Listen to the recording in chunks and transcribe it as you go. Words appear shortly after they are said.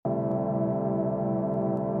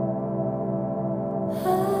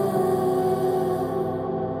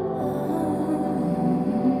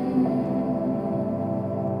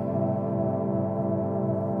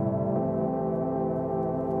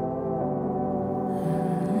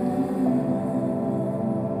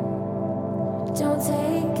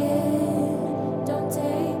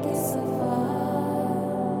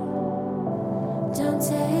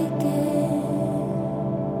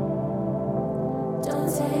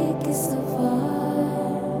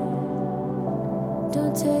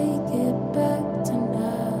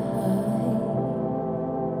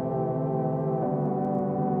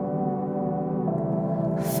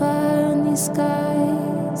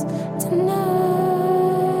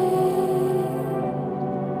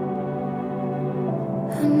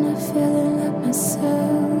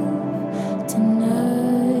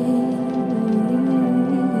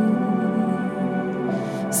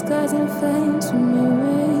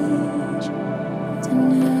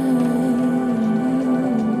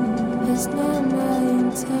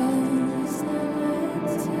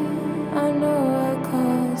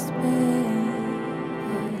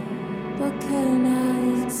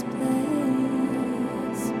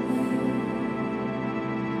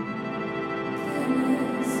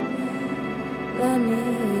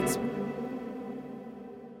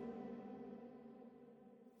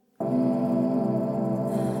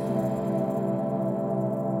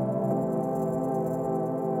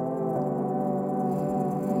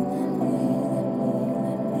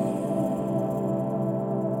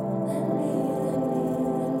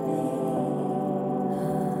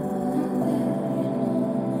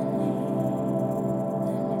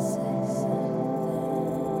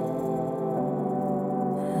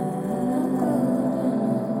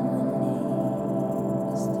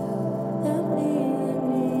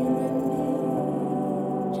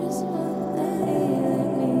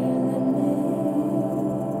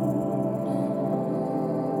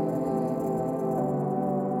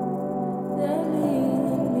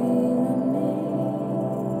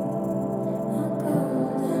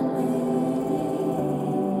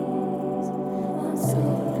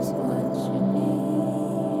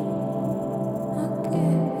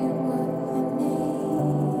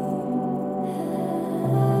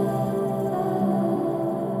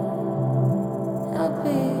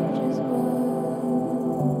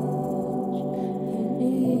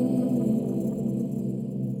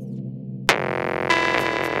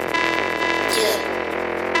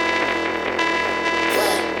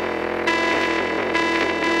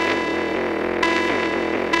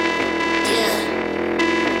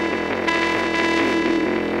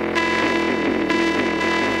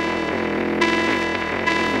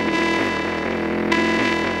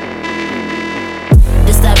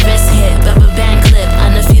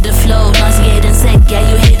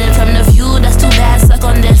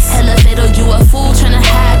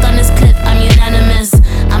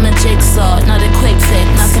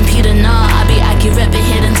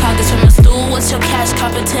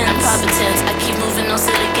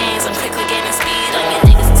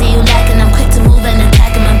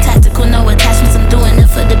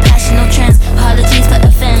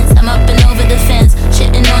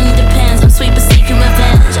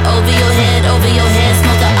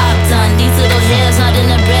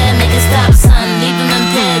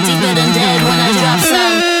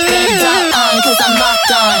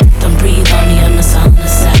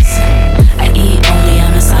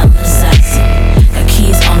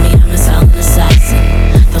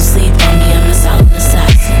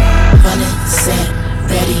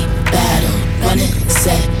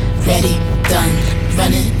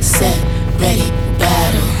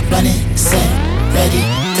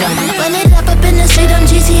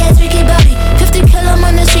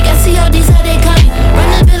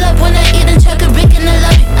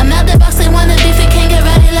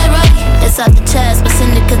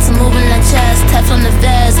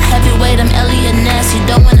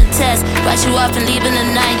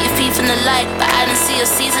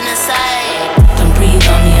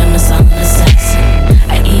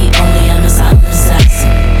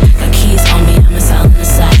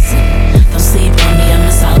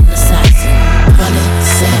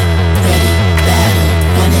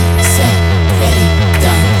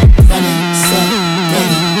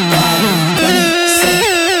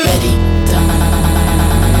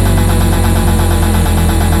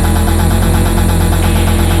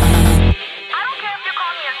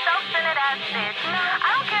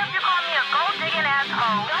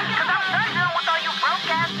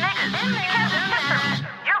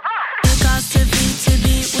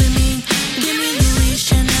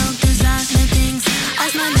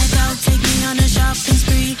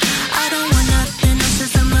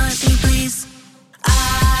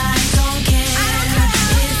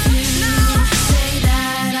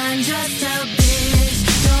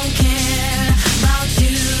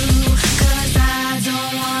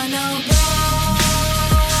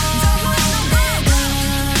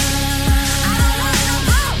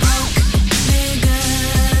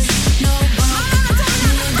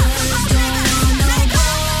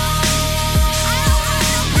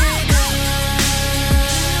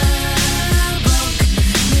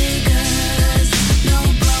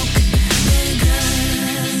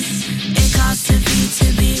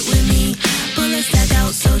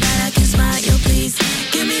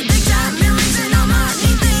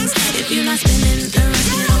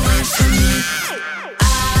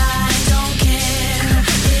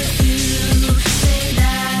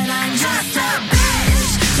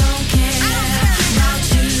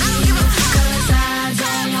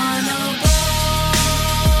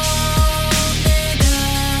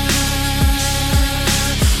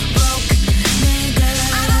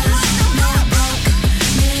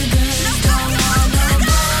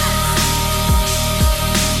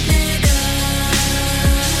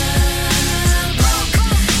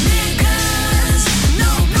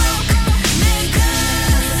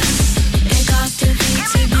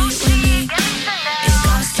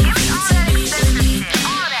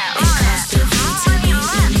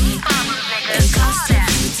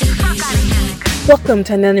Welcome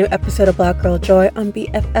to another new episode of Black Girl Joy on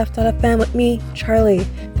BFF.fm with me, Charlie.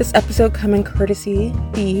 This episode coming courtesy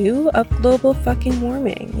to you of global fucking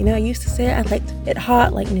warming. You know, I used to say I'd like it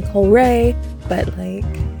hot like Nicole Ray, but like,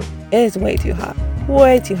 it is way too hot.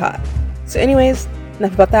 Way too hot. So anyways,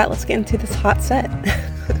 enough about that. Let's get into this hot set.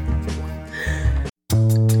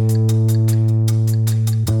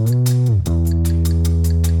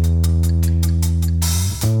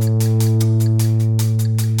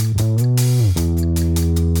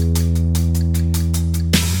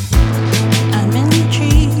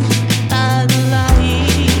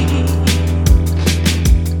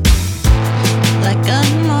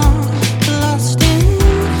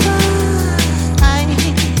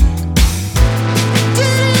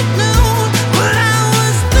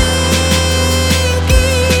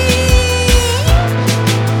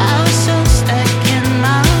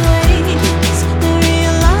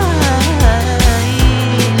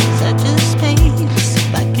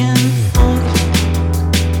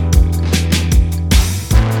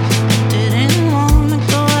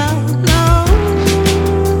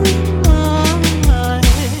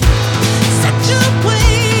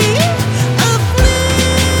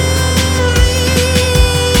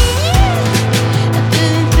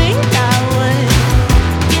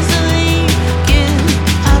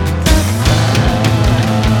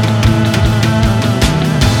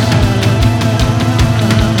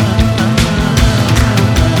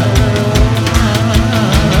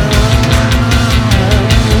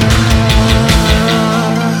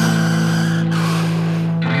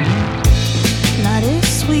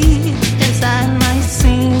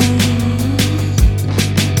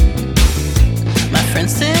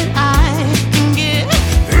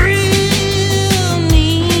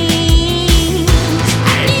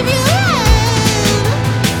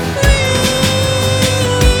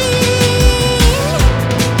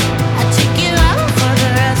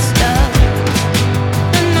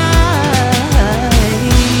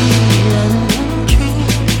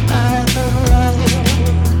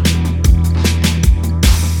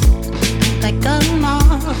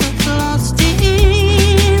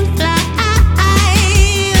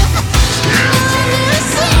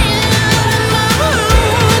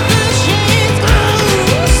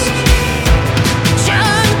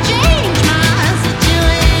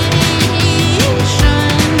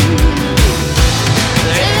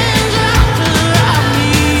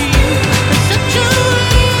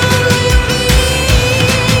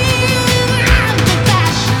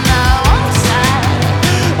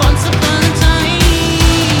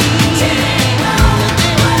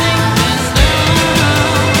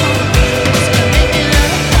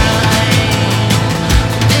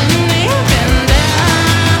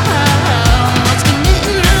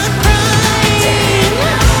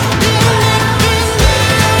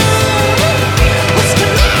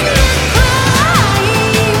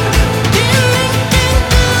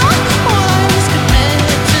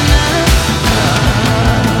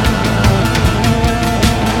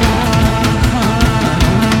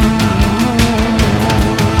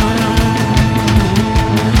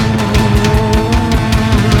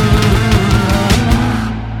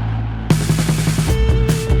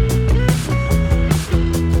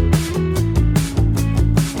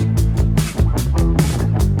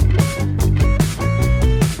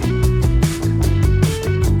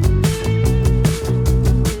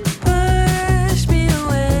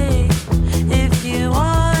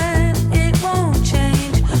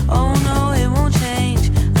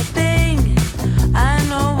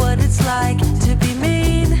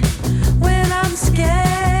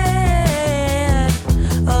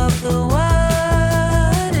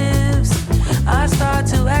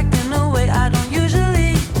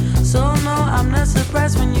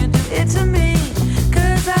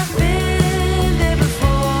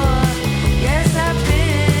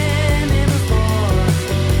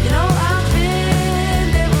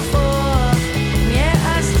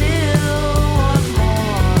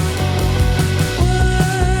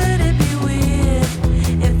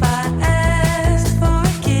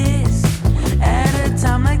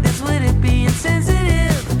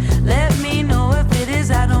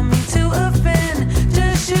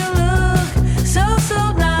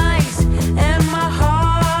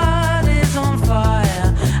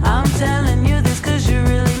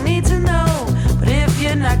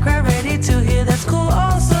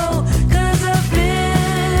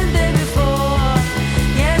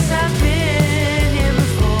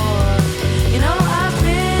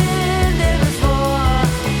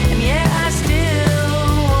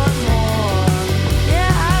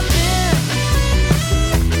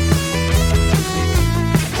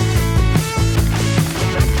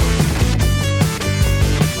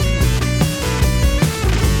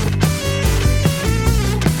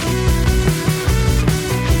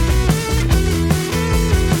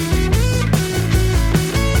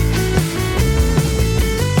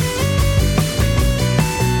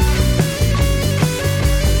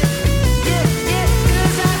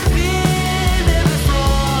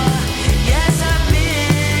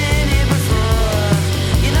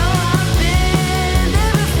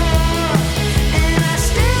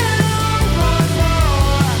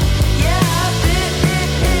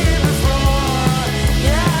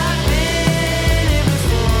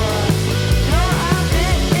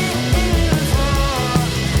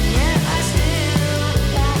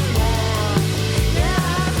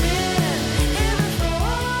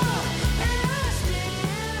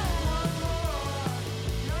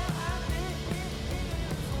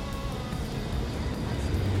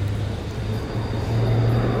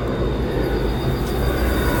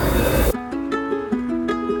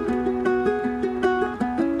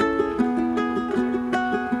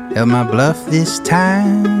 held my bluff this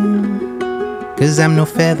time, 'cause I'm no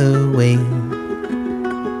featherweight.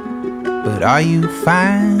 But are you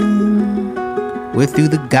fine? We're through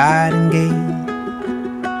the garden gate.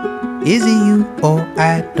 Is it you or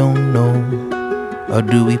I don't know? Or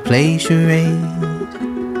do we play charades?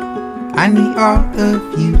 I need all of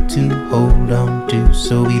you to hold on to,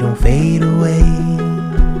 so we don't fade away.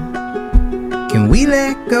 Can we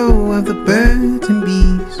let go of the birds and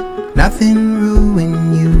bees? Nothing ruin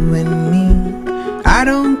you and me. I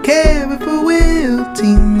don't care if we're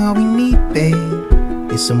wilting. All we need,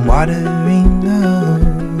 babe, is some watering up.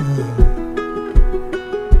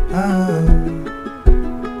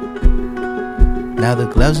 Now the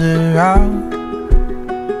gloves are off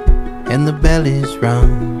and the bell is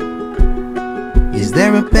rung. Is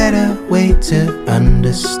there a better way to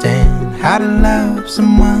understand how to love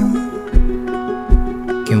someone?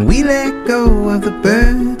 Can we let go of the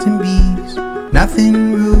birds and bees?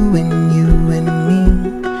 Nothing ruin you and me.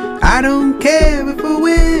 I don't care if we're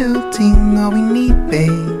wilting. All we need,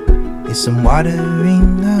 babe, is some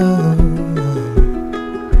watering up.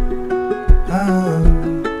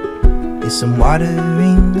 Is some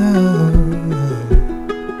watering up.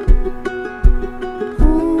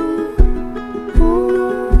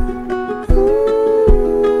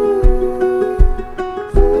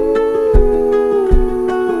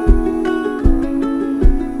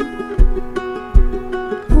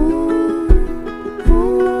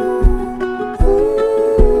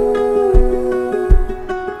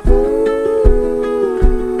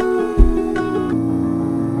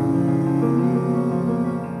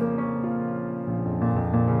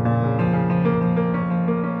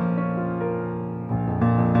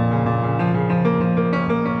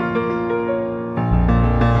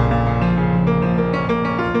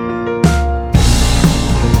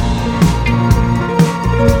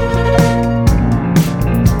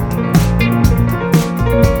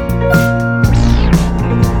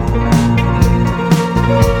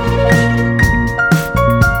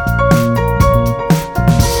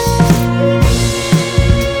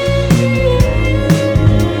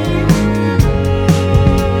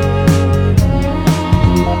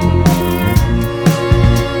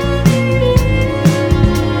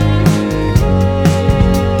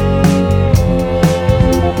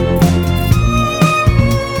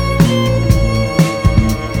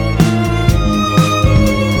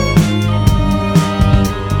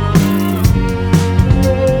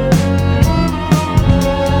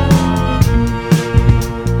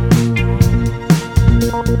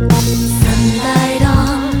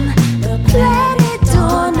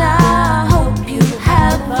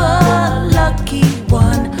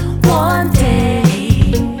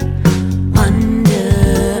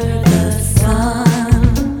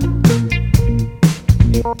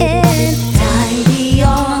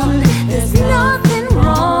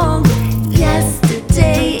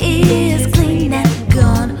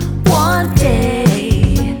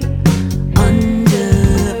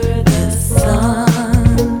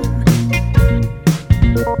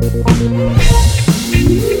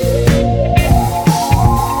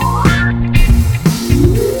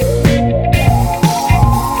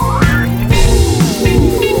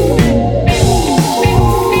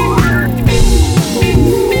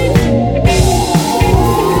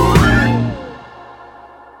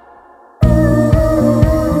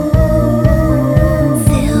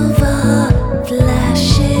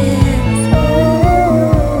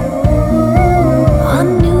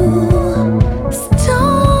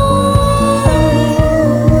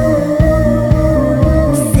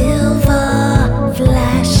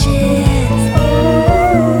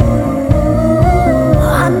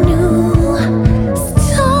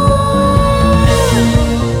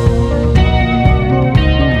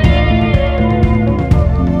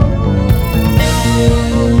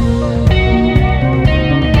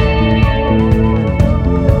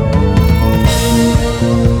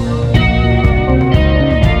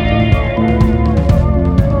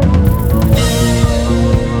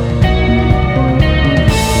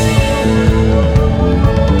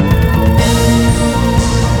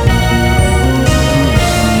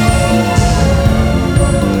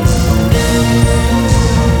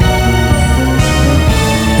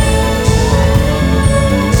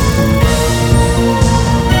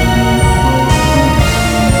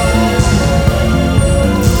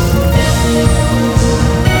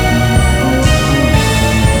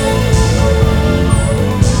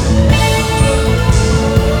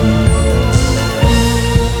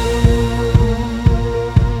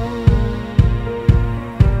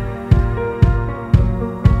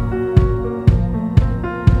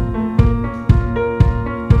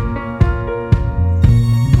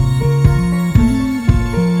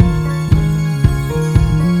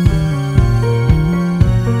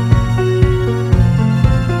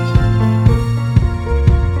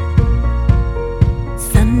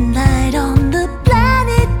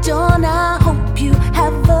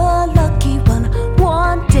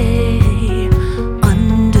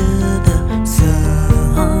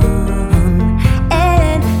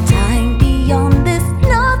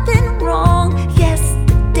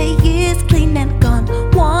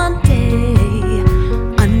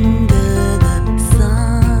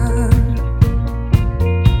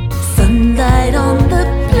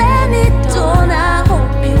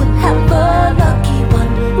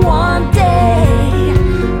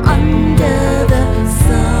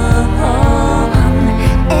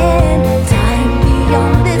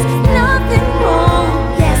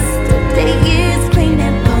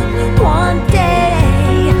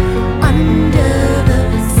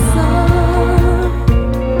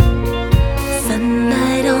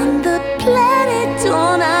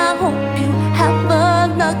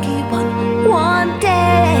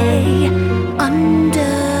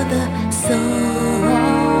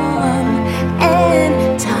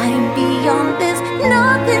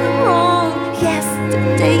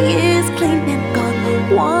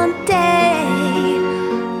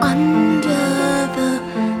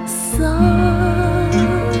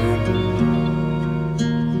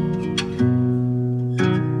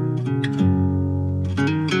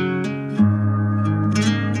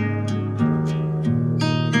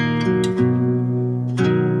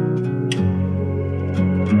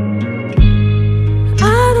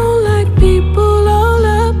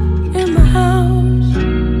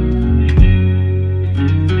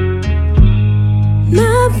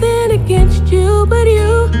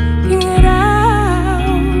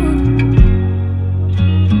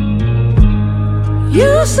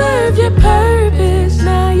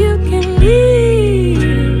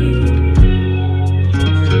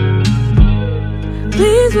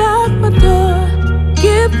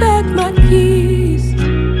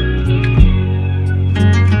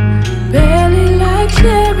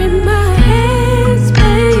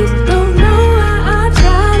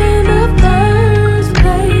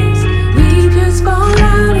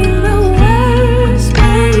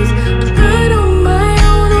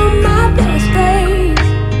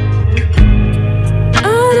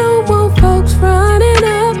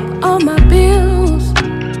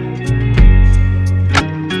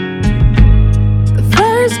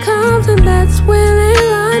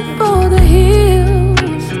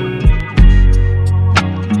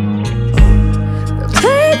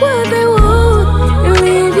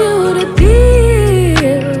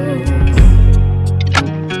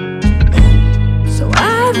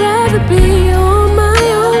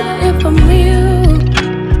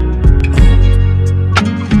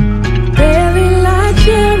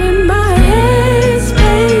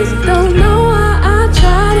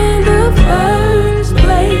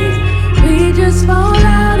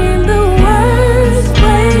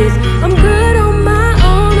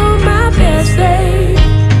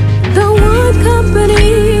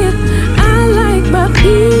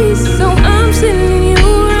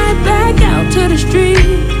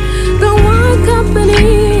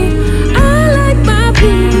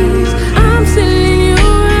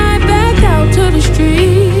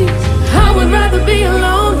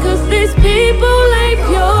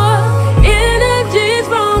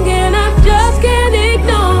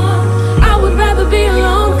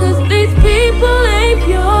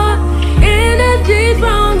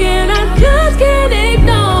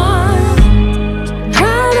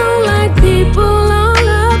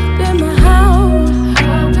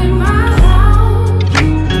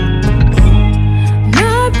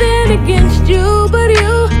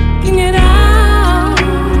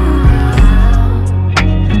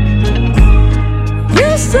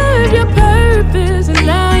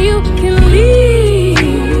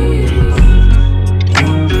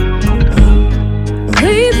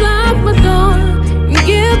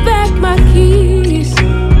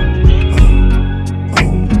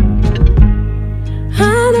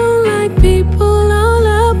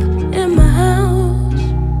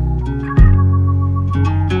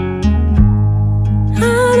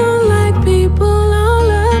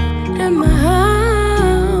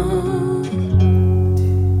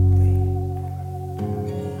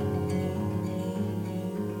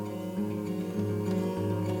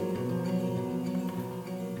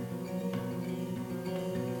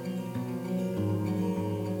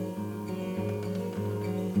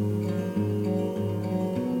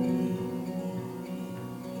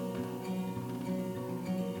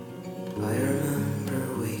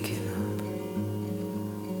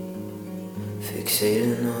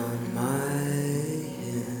 fixating on my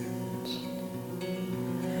hands.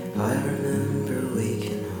 I remember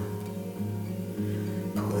waking up,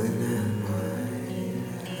 pulling at my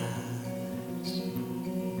hands.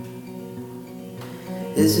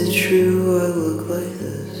 Is it true I look like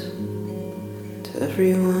this to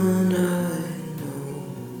everyone I know?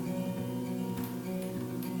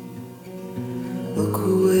 Look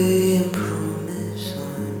away and promise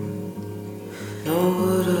I'm not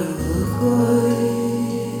what I look like.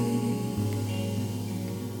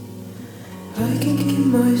 I can keep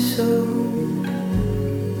myself,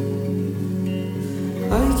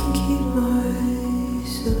 I can keep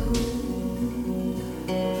myself,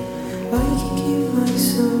 I can keep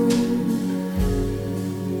myself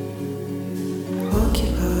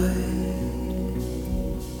occupied.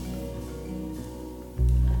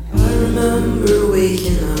 I remember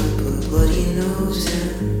waking up with bloody nose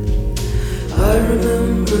and I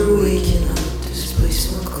remember waking up displaced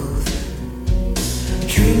my clothing.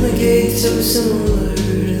 Dream the gates are similar to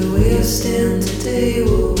the way I stand today.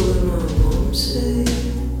 What would my mom say?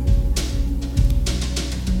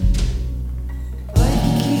 I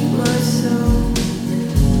can keep myself,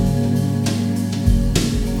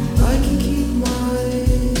 I can keep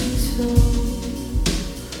myself,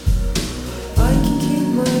 I can keep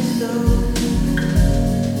myself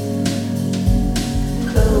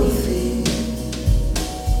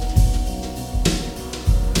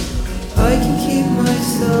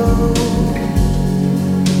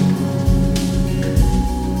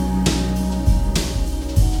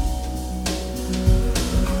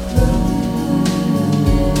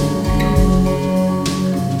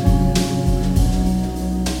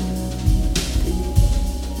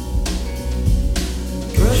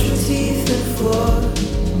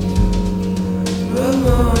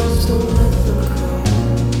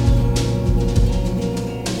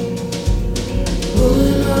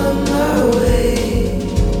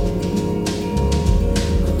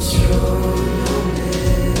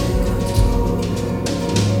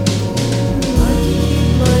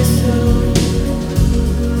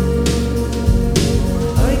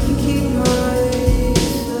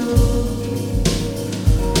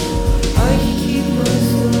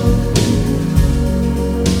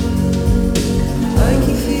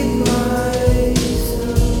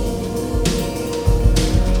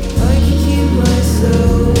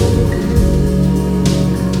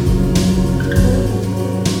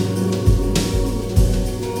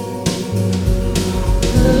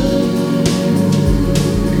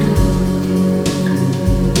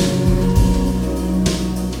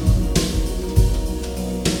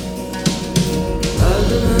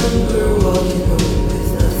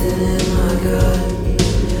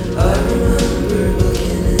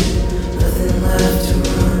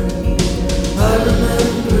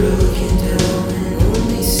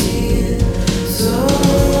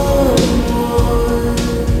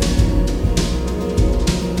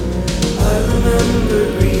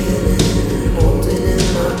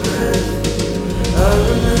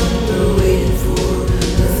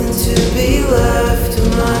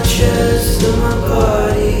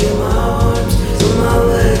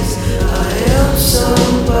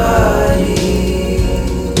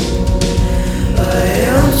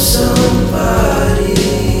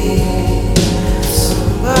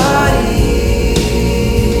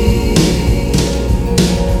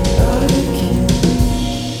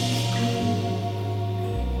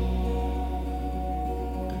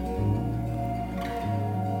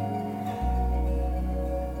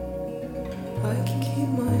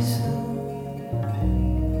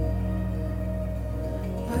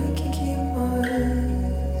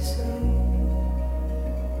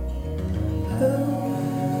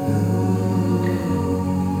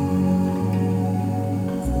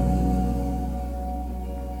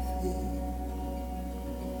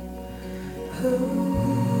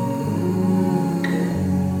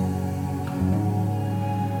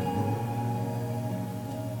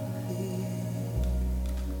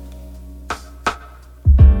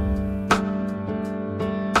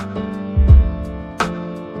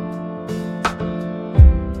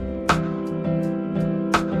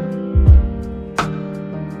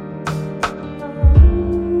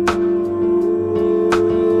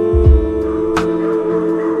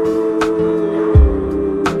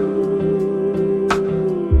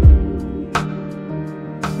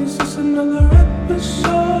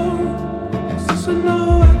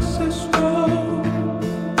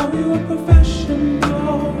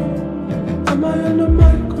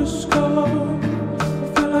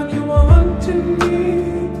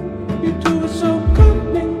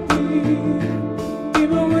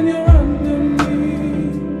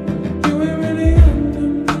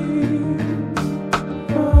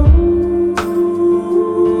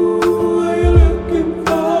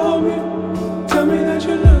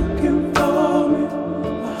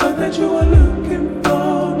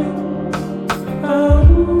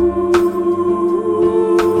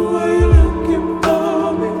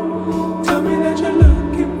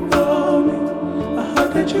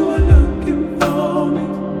you were looking for me.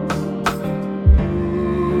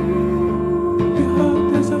 Your heart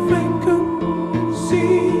there's a vacancy.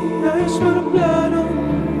 I smell the blood on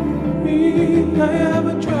me. I have a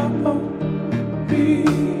drop on me.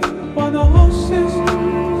 While the horses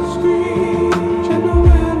screech and the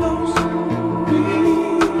willows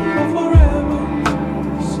weep for forever.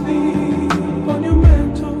 Sleep on your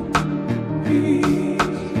mental peace.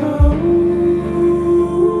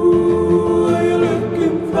 Are you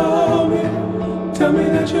looking for me? Tell me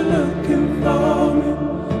that you're looking for me.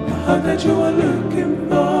 I heard that you were looking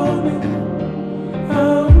for me.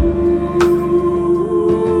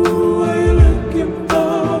 Are you looking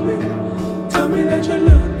for me? Tell me that you're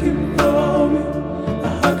looking for me. I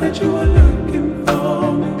heard that you were looking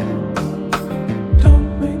for me. Don't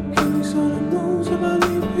make any sort of moves. If I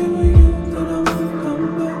leave here with you, then I won't come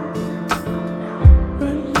back.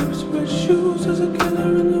 Red lips, red shoes. There's a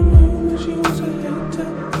killer in the room and she was a hater.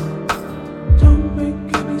 Don't make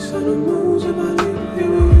any sort of moves. If I leave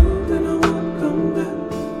here with you, then I won't come back.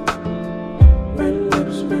 Red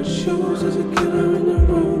lips, red shoes. There's a killer in the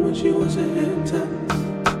room and she was a hater.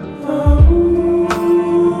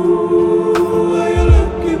 Are you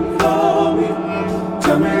looking for me?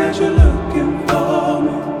 Tell me that you're looking for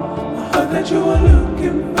me. I heard that you were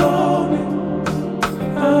looking for me.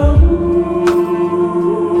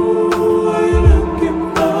 Are you looking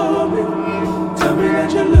for me? Tell me that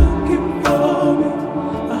you're looking for me.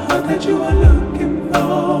 I heard that you were looking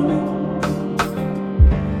for me.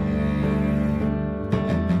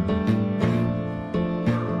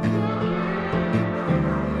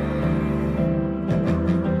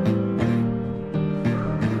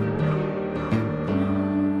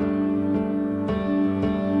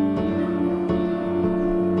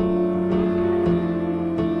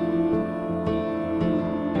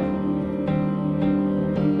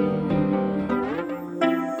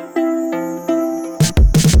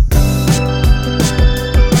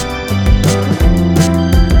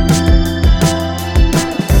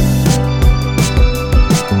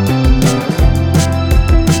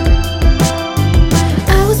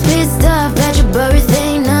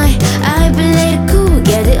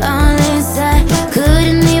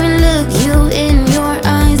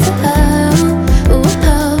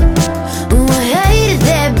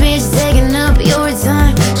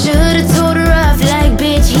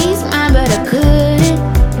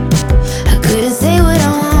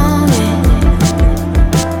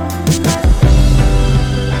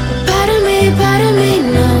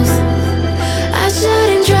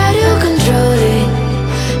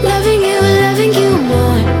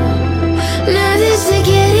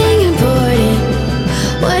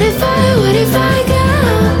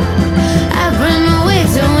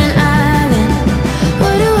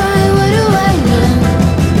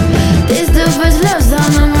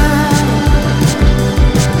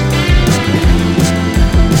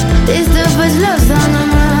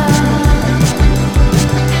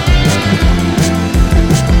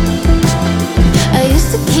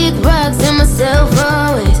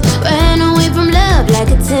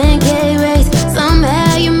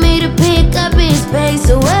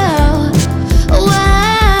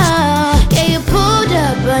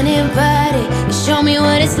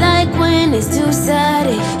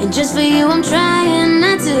 Just for you, I'm trying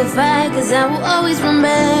not to fight, 'cause I will always run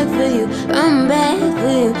back for you, run back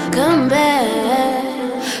for you, come back.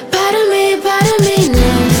 Part of me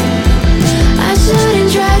knows I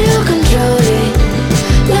shouldn't try to control it.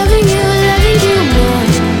 Loving you more.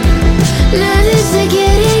 Now this is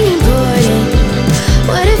getting important.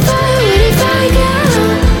 What if I go?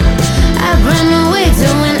 I run away to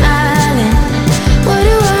an island. What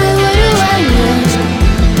do I know?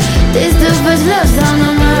 This the first love song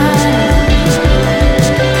on my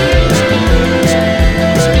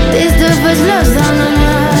love song on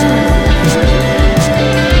my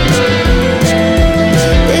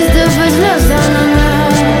it's the first love song on my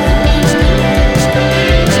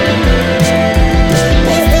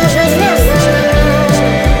it's the first love song on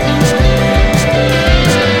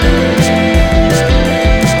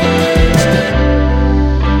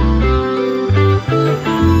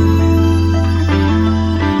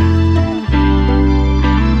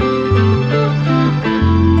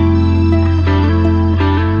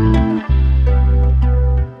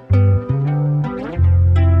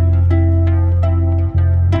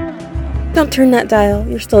Don't turn that dial.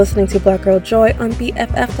 You're still listening to Black Girl Joy on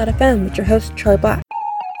BFF.FM with your host, Charlie Black.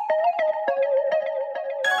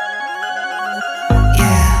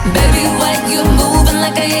 Baby, why you moving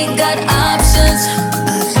like I ain't got options?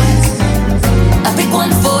 I pick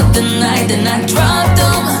one for the night, then I drop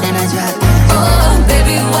them. Oh,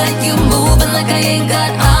 baby, why you moving like I ain't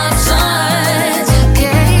got options?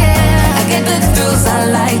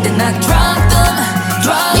 then I drop them.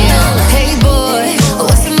 Hey boy,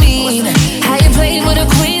 what's it mean? How you playing with a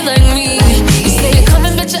queen like me? You say you're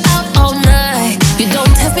coming, but you're out all night. You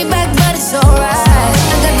don't test me back, but it's alright.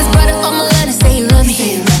 I got this brother on my line and say you love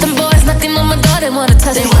me. Them boys knocking on my door, they wanna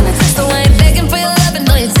touch me. So I ain't begging for your love and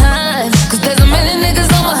all your time, 'cause there's a million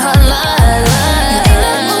niggas on my hotline. Ain't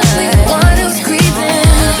no only one who's creeping.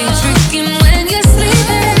 I'll be tricking when you're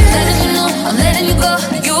sleeping. Letting you know I'm letting you go.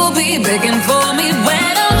 You'll be begging for me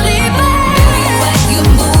when I'm leaving. Baby, why you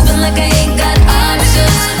moving like I ain't got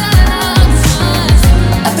options?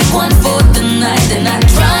 I pick one for the night and I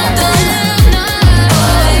drop them.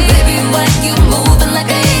 Oh, baby, why you moving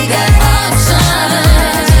like I ain't got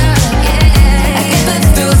options? I get the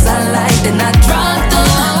feels I like and I drop them.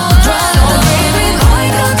 Baby, boy,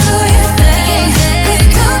 don't do your thing, 'cause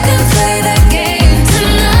you can play that game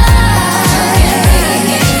tonight.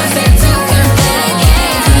 I said you can play that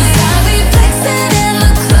game, 'cause I'll be flexing in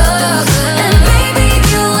the club, and baby,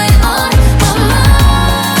 you ain't on my mind.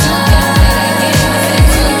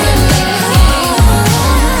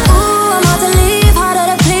 Ooh, I'm about to leave, harder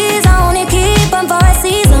to please. I only keep 'em for a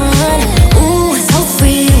season. Ooh, so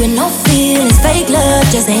free with no feelings. Fake love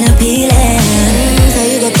just ain't appealing. So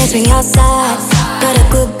you can catch me outside. Got a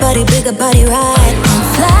good buddy, bigger buddy ride. I'm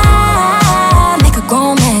fly, make a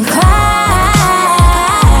grown man cry.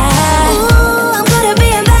 Ooh, I'm good at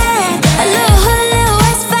being bad. A little hood, a little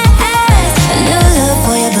waist fast. A little love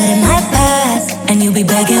for you, but it might pass. And you be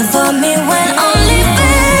begging for me when I'm leaving.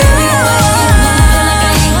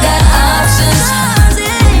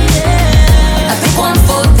 I pick one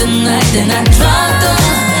for the night and I drop them.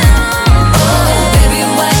 Oh, baby,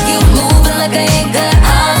 why you moving like I ain't got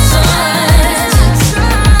options?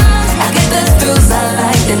 I get the feels I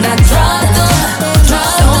like and I drop them.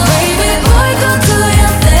 So baby, boy, don't do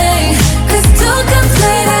your thing, 'cause two can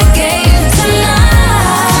play that game tonight.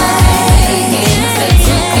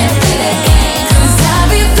 Cause I'll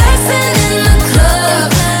be flexing in the club,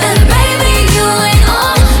 and baby, you ain't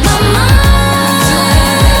on my mind.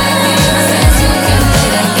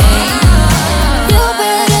 You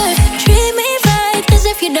better treat me right, 'cause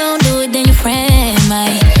if you don't do it, then your friend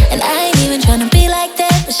might. And I ain't even tryna be like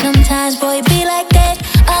that, but sometimes, boy, it be like that.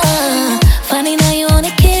 Funny now you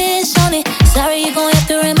wanna kiss on it. Sorry, you gon' have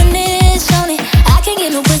to reminisce on it. I can't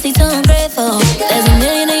get no pussy till I'm grateful. There's a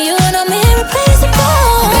million of you and I'm irreplaceable.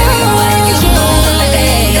 Baby, why you moving like I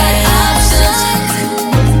ain't got options?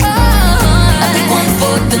 I pick one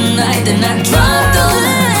for the night and I drop them.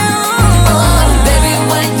 Oh, baby,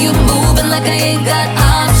 why you moving like I ain't got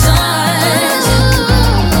options?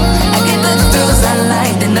 I get the feels I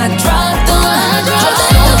like and I drop them.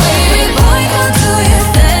 So baby, boy, don't do your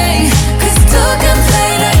thing, 'cause two can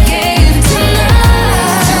play that game tonight.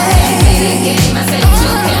 I said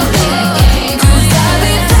two can play that game, 'cause I'll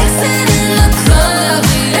be flexing in the club,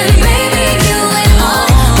 and baby, you ain't on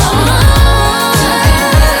my mind.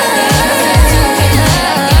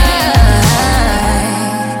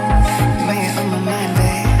 Bring it on my mind,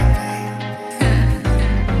 babe.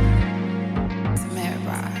 It's Mary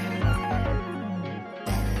Brown.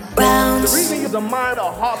 Rounds, Is a mind a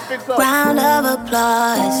heart fix up? round of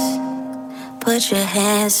applause. Put your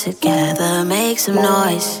hands together, make some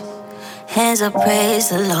noise. Hands up, praise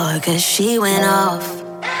the Lord, 'cause she went off.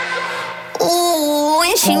 Ooh,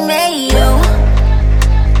 and she made you.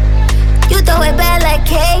 You throw it back like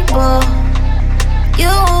cable.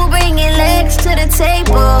 You bringing legs to the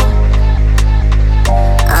table.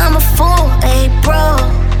 I'm a fool, a bro.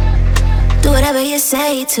 Do whatever you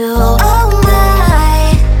say to. Oh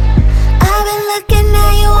my, I've been looking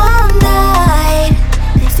at you all night.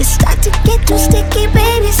 If it start to get too sticky,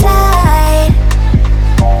 baby, slide.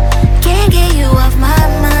 Can't get you off my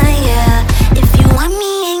mind, yeah. If you want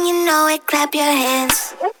me and you know it, clap your hands.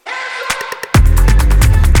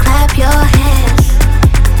 Clap your hands.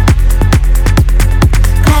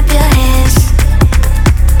 Clap your hands.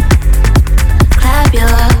 Clap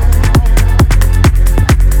your.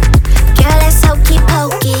 Girl, it's hokey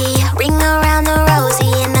pokey. Ring around the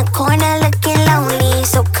rosy in the corner looking lonely.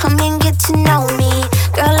 So come and get to know me.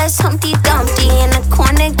 Girl, let's Humpty Dumpty in the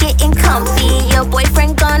corner getting comfy. Your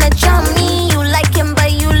boyfriend gonna jump me. You like him,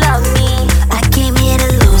 but you love me. I came here to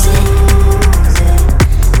lose it.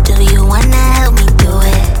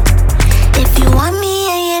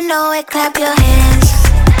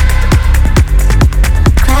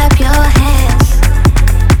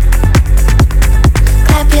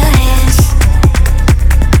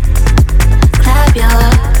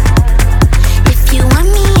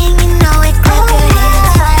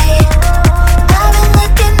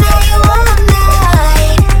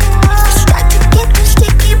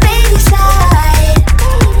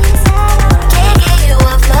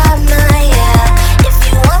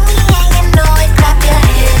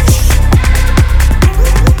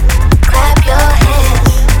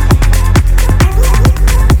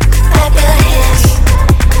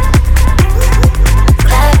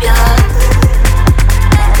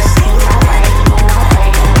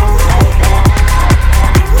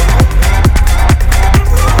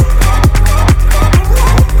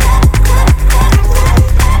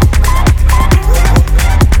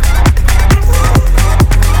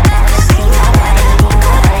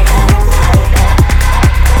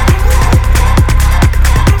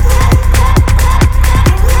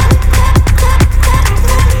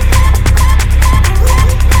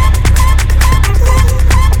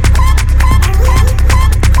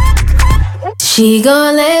 She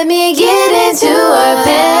gon' let me get into her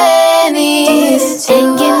panties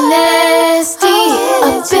and get nasty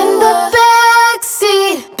up in the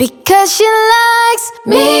backseat because she likes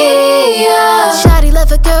me. Shawty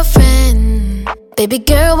left a girlfriend. Baby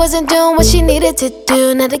girl wasn't doing what she needed to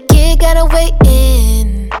do. Now the kid gotta wait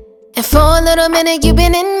in. And for a little minute you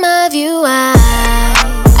been in my view. I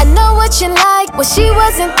know what you like. When she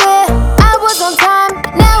wasn't there, I was on time.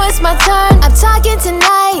 Now it's my turn. I'm talking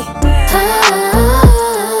tonight.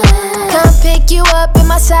 Come pick you up in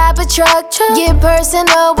my cyber truck. Get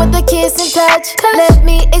personal with the kiss and touch. Let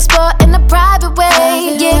me explore in a private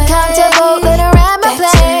way. Get comfortable, let her ride my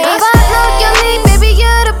place. Follow your lead, baby,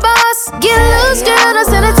 you're the boss. Get loose, girl, don't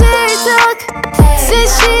send a teary talk.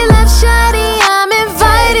 Since she left shawty, I'm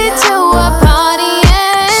invited to a party.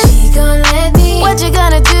 And she gon' let me. What you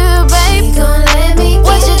gonna do, babe? She gon' let me.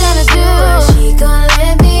 What you gonna do? She gon'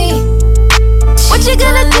 let me. What you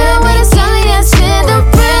gonna do when it's only us in the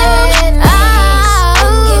room?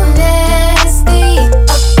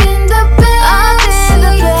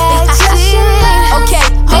 Okay,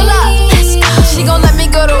 hold up. She gon' let me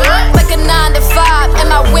go to work like a 9 to 5, and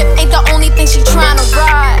my whip ain't the only thing she tryna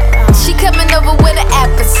ride. She coming over with an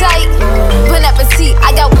appetite. Bon appetit,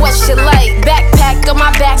 I got what she like. Backpack on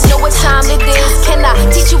my back, know what time it is. Can I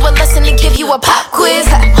teach you a lesson and give you a pop quiz?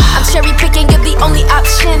 I'm cherry picking, you're the only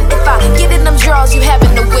option. If I get in them drawers, you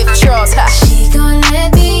having the withdrawals. She gon'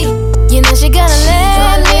 let me. You know she gonna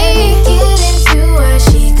let me get into her.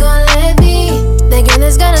 She gon' let me. That girl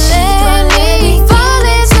is gonna let me fall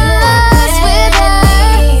into love with her.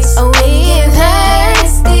 Oh, with her.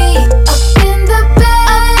 Up in the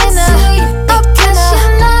backseat, because she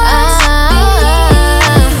loves me.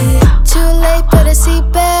 Too late for the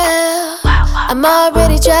seatbelt. I'm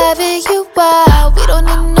already driving you wild. We don't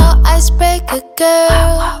need no icebreaker,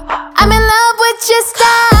 girl. I'm in love with your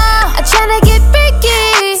style. I'm tryna get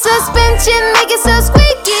freaky. Suspension make it so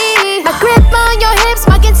squeaky. I grip on your hips,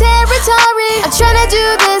 marking territory. I'm tryna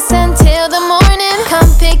do this until the morning. Come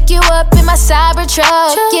pick you up in my cyber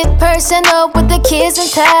truck. Get personal with the kids and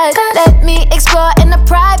touch. Let me explore in a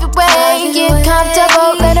private way. Get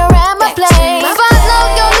comfortable, let her ride my plane. Follow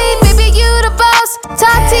your lead, baby, you the boss.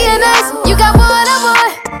 Talk to your nice, you got what I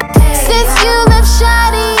want. Since you left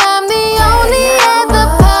shawty, I'm the only at the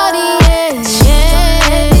party.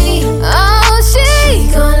 Oh, she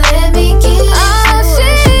gon' let me get it. Oh, she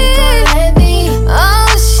gon' let me. Oh,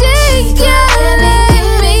 she gon' let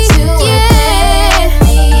me. Yeah.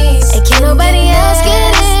 And can't nobody else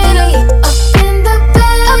get it. Up in the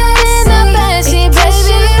backseat, baby.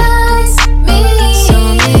 So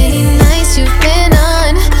many nights you've been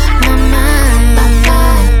on my mind.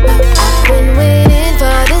 I've been waiting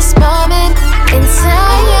for this moment in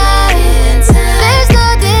time. There's no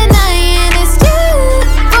denying it's you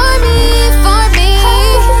for me.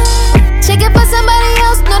 Shake it for somebody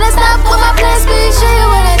else. No, that's not what my plans be. Show you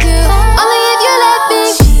what I do. Only if you let me.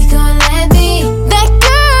 She gon' let me. That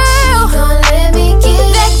girl. She gon' let me get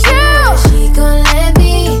that girl. She gon' let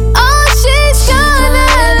me. Oh, she's gonna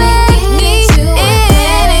let me in.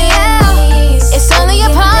 It's only a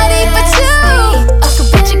party for two. So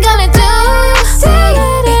what you gonna do?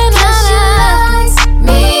 Because she likes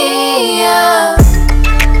me.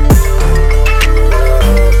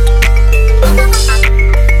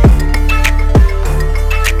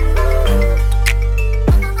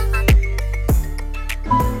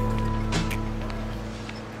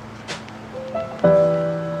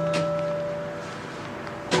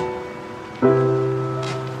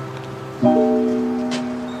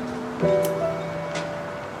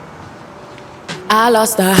 I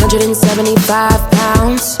lost 175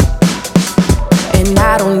 pounds, and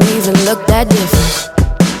I don't even look that different.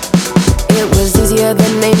 It was easier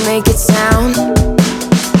than they make it sound,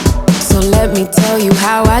 so let me tell you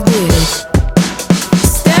how I did it.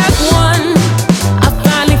 Step one, I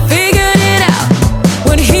finally figured it out.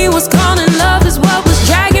 What he was calling love is what was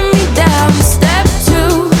dragging me down. Step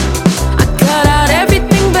two, I cut out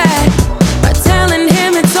everything bad by telling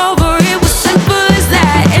him it's over. It was simple as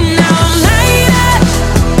that. And now I'm lighter,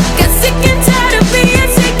 got sick and tired of being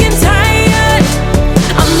sick and tired.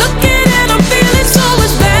 I'm looking and I'm feeling so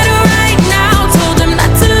much better right now. Told him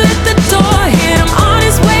not to let the door hit him on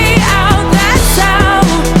his way out. That's how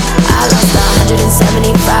I lost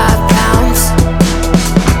 175 pounds.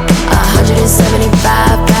 175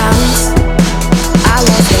 pounds. I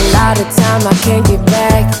lost a lot of time I can't get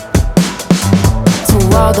back. To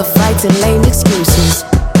all the fights and lame excuses.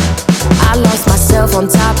 I lost myself on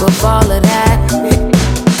top of all of that.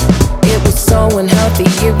 It was so unhealthy,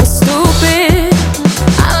 it was stupid.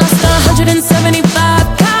 I lost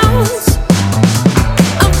 175 pounds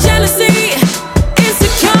of jealousy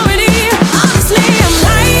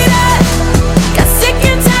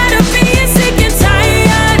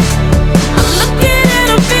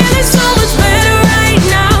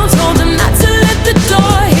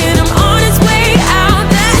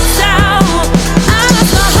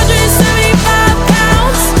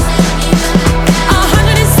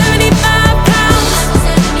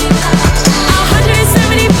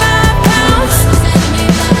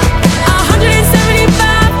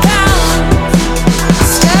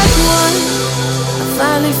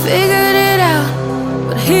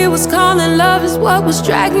what was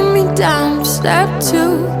dragging me down. Step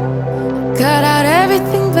two, cut out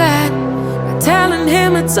everything bad. Telling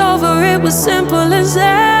him it's over, it was simple as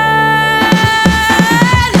that.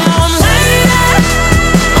 Now I'm lighting up.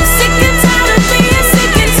 I'm sick and tired of being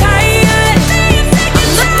sick and tired. I'm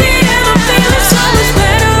looking and I'm feeling so much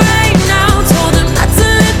better right now. Told him not to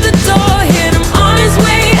let the door hit him on his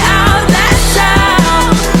way out. That's how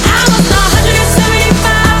I was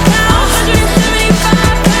 175 pounds.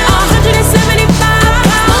 175 pounds. 175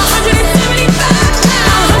 pounds.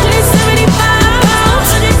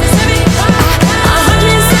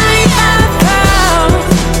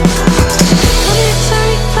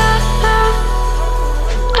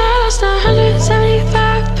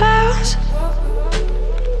 175 pounds.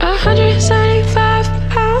 175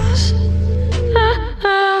 pounds. 175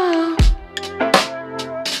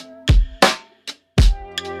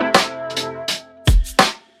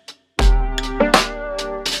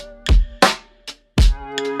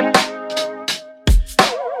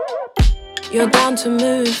 You're down to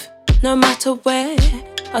move, no matter where.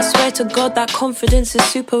 I swear to God that confidence is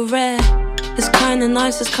super rare. It's kinda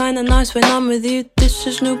nice when I'm with you. This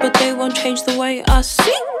is new, but they won't change the way I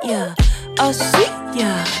see ya. I see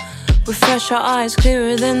ya. Refresh our eyes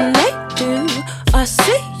clearer than they do. I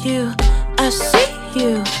see you, I see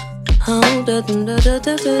you. Oh, da da da da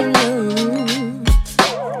da da.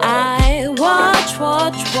 I watch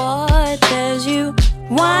as you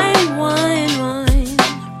whine.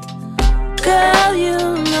 Girl, you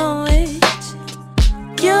know it.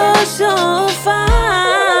 You're so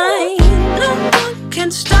fine. No one can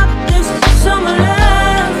stop this summer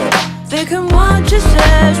love. They can watch us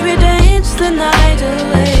as we dance the night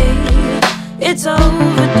away. It's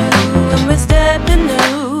overdue and we're stepping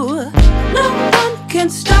new. No one can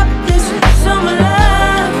stop this summer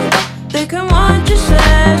love. They can watch us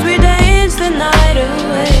as we dance the night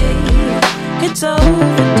away. It's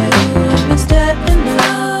overdue and we're stepping new.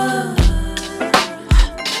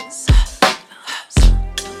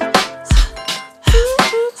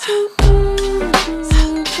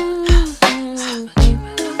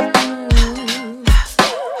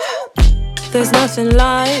 There's nothing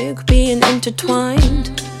like being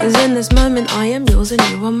intertwined, 'cause in this moment I am yours and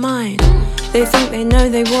you are mine. They think they know,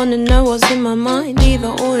 they wanna know what's in my mind.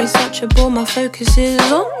 Either or is such a bore, my focus is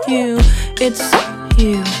on you. It's on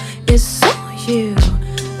you, it's on you.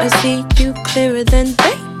 I see you clearer than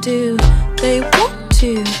they do. They want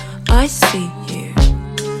to, I see you.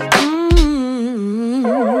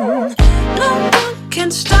 No one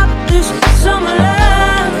can stop this summer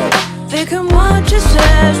love. They can watch us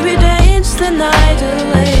as we dance the night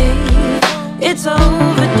away. It's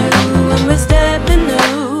overdue and we're stepping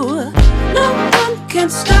new. No one can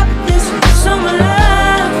stop this summer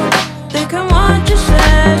love. They can watch us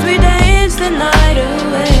as we dance the night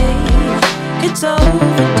away. It's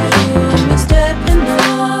overdue and we're stepping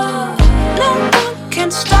new. No one can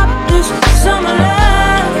stop this summer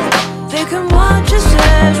love. They can watch us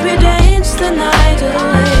as we dance the night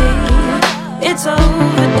away. It's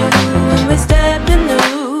overdue and we're stepping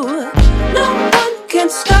new. No one can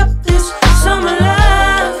stop this summer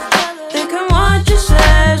love. They can watch us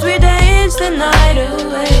as we dance the night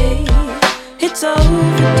away. It's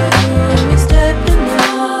overdue and we're stepping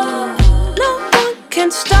new. No one can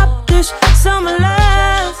stop this summer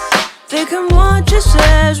love. They can watch us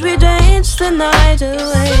as we dance the night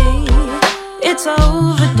away. It's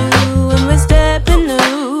overdue and we're stepping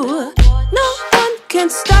new. No one can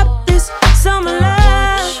stop this summer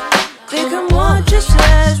love. They can watch us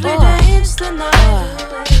as we dance the night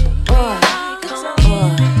away.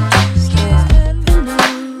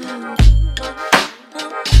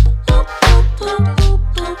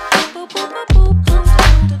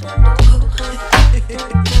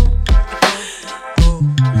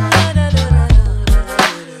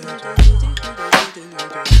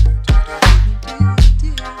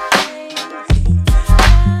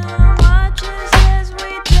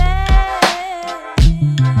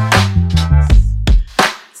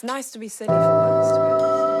 It's nice to be silly for once, to be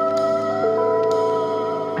honest.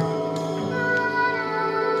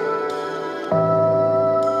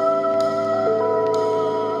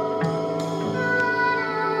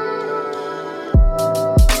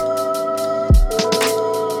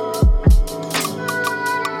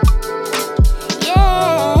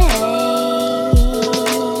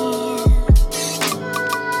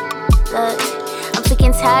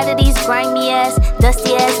 Tired of these grimy ass,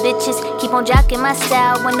 dusty ass bitches. Keep gon' jock in my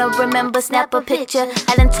style. Wanna remember, snap a picture.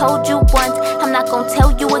 I done told you once, I'm not gon'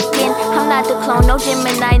 tell you again. I'm not the clone, no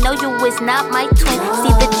Gemini. Know you is not my twin.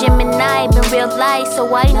 See the Gemini in real life,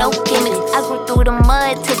 so I know gimmicks. I grew through the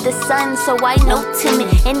mud to the sun, so I know timid.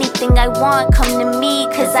 Anything I want, come to me,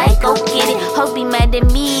 cause I go get it. Hope be mad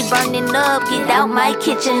at me, burning up, get out my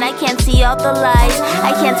kitchen. I can't see all the lies,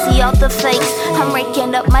 I can't see all the fakes. I'm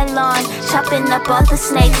raking up my lawn, chopping up all the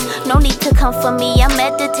snakes. No need to come for me, I'm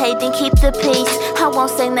meditating, keep the peace. I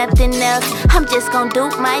won't say nothing else, I'm just gon' do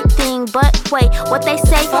my thing. But wait, what they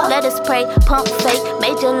say, let us pray, pump fake,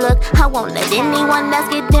 major look. I won't let anyone else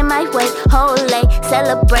get in my way. Holy,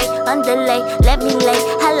 celebrate, underlay, let me lay.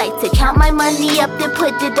 I like to count my money up, then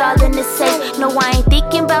put it all in the safe. No, I ain't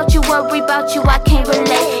thinking about you, worry about you, I can't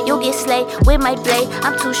relate. You'll get slayed with my blade,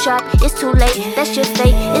 I'm too sharp, it's too late. That's your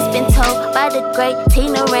fate, it's been told by the great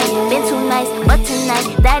Tina Ray. Been too nice, but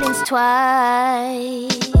tonight, that ends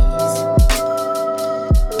twice.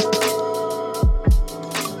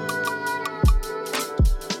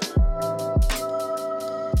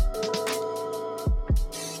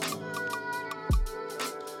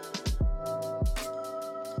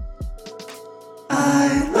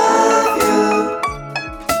 I love you.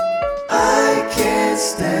 I can't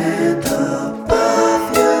stand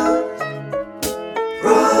above you.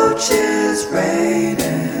 Roaches rain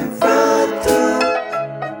and run through.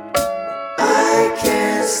 I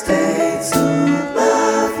can't stay to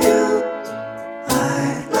love you.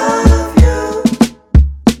 I love you.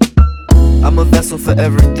 I'm a vessel for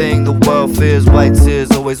everything the world fears. White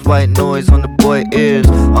tears, always white noise on the boy ears.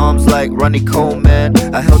 Arms like Ronnie Coleman.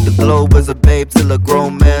 I held the globe as a babe till a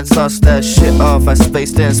grown man. Tossed that shit off, I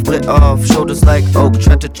spaced and split off. Shoulders like oak,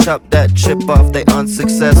 tried to chop that chip off. They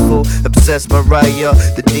unsuccessful, obsessed Mariah.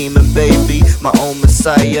 The demon baby, my own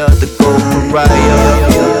messiah. The gold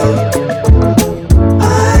pariah.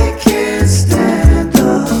 I can't stand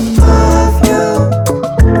above you.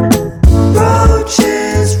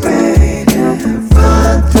 Roaches rain and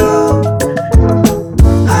run through.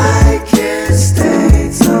 I can't stay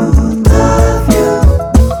to love you.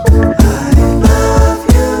 I love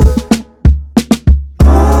you.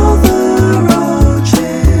 All the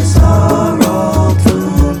roaches are all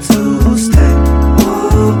doomed to stay.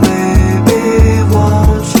 Oh baby,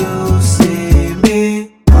 won't you see me?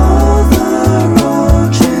 All the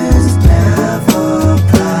roaches never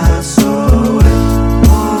pass away.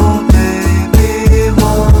 Oh baby,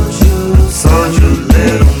 won't you see me? Told you,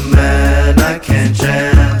 little man, I can't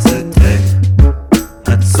jam today. I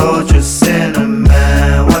told you, cinnamon,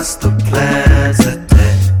 what's the plan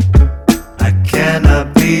today? I cannot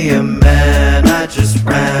be a man, I just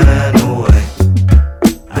ran away.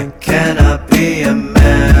 I cannot be a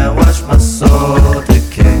man, watch my soul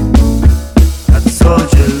decay. I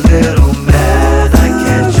told you, little man, I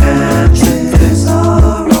can't jam today.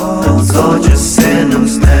 I told you,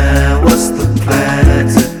 cinnamon, what's the plan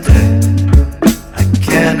today? I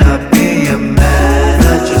cannot be a man,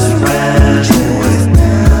 I just ran away.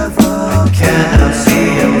 I cannot be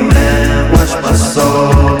a man, watch my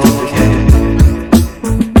soul decay.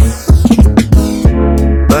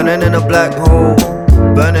 Burning in a black hole,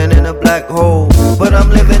 burning in a black hole. But I'm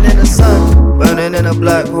living in the sun, burning in a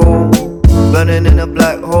black hole, burning in a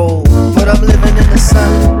black hole. But I'm living in the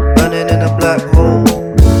sun, burning in a black hole,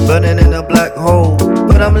 burning in a black hole.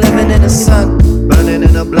 But I'm living in the sun, burning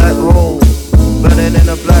in a black hole, burning in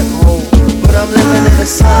a black hole. But I'm living in the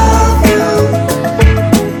sun.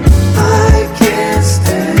 I can't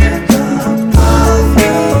stand above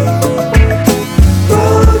you.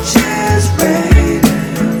 Roaches rain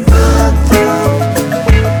and run through.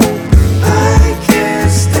 I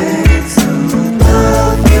can't stay to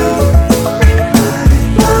love you.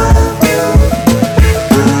 I love you.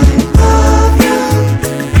 I love you.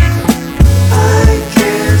 I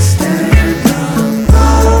can't stand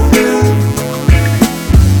above you.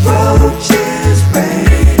 Roaches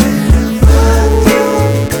rain and run through.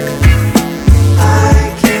 I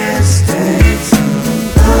can't stay to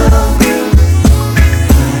love you.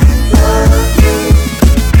 I love you.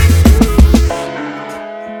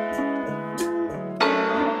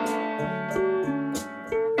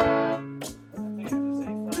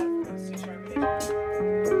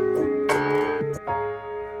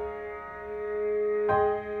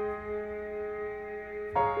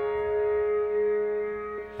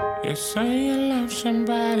 You say you love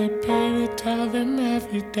somebody, baby, tell them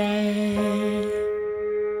every day.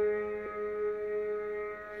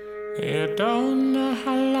 You don't know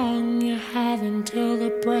how long you have until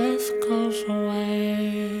the breath goes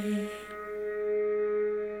away.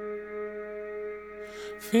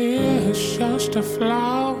 Fear is just a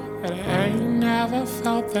flaw, but I ain't never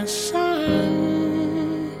felt the sun.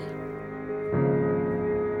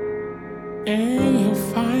 and you'll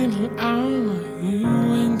find out you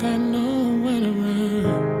ain't got nowhere to run.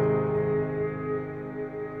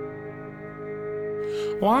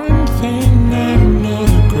 One thing I know,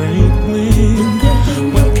 the great wind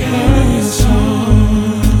will carry us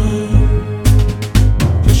on.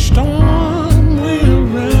 The storm will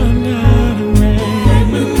run out of rain. Great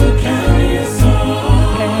wind will carry us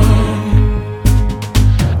on.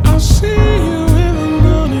 I'll see you in the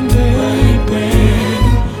morning, baby.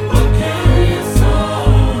 Will carry us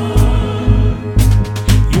on.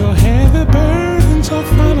 Your heavy burdens are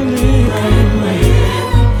finally gone.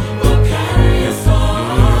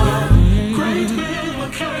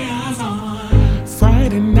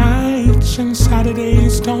 Friday nights and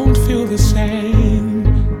Saturdays don't feel the same.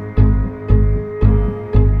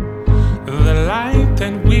 The light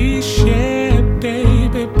that we shared,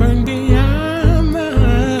 baby, burned beyond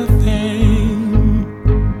the thing.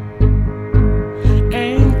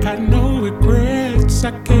 Ain't got no regrets,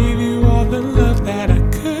 I gave you all the love that I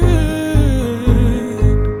could.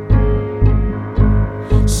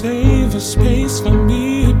 Save a space for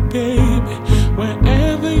me, baby,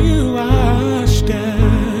 wherever you are stood.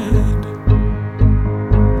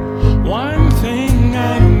 One thing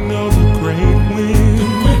I know, the great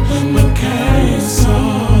wind will carry us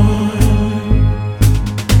on.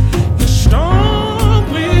 The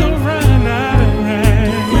storm will run out of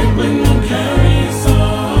rain. Great wind will carry us on.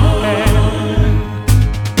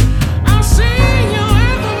 I'll see you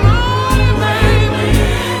in the morning, baby.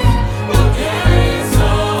 Will carry us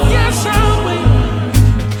on. Yes, I will.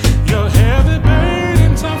 Your heavy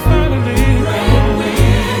burdens are finally gone.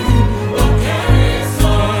 Will carry us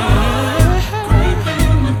on. Great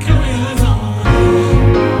wind will carry us on.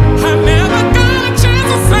 I never got a chance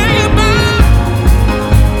to say goodbye.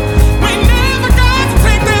 We never got to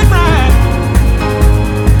take that ride.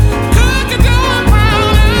 Cooking down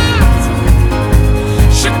brown eyes,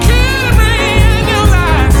 Shakira in your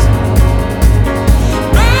eyes.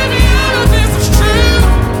 Baby, all of this is true.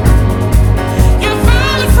 You're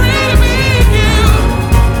finally free to be you.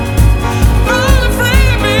 Finally free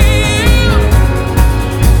to be you.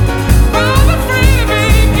 Finally free to be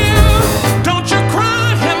you. Don't you cry,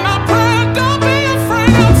 hear my prayer. Don't be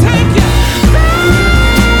afraid, I'll take you back.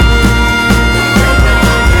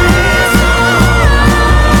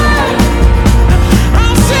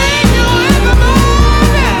 I'll see you in the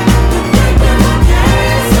morning. The great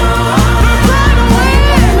wind,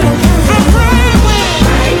 the great wind.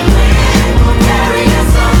 Will carry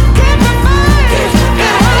us on. Keep the faith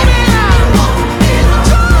and hold it out.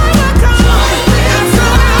 Joy will come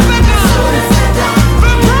as soon as we're done.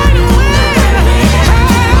 The great wind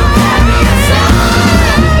will carry us on.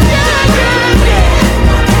 Yeah, yeah, yeah.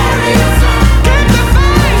 Will carry us on. Keep the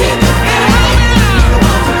faith and hold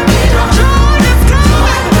it out. Joy is coming.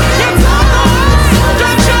 It's on the way.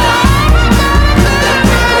 Don't you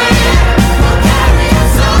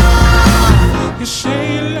You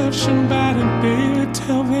say you love somebody, baby,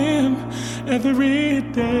 tell them every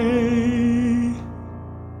day.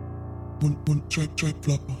 One straight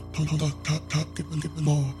flopper, top, give me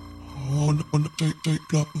more. On the straight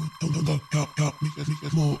flopper, top, me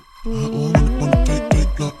get more. On the straight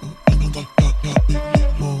flopper, top, me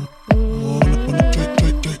get more. On the straight,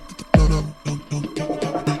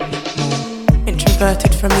 don't.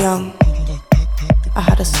 Introverted from young, I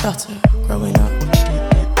had a stutter growing up.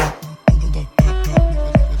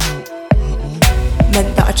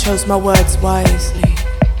 Meant that I chose my words wisely.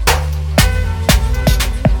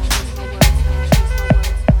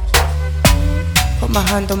 Put my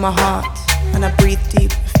hand on my heart and I breathe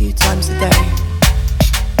deep a few times a day.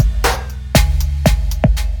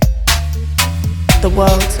 The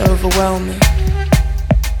world's overwhelming.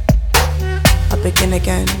 I begin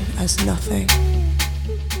again as nothing.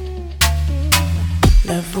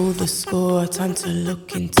 Level the score, time to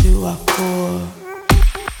look into our core.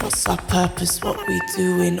 What's our purpose, what we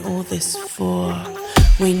doing all this for?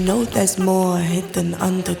 We know there's more hidden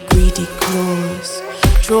under greedy claws.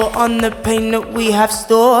 Draw on the pain that we have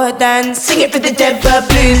stored and sing it for the Denver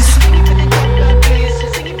Blues.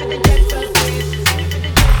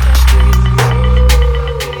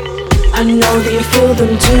 I know that you feel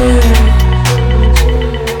them too.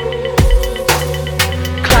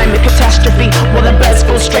 Climate catastrophe, while the birds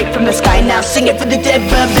fall straight from the sky. Now sing it for the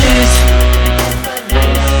Denver Blues.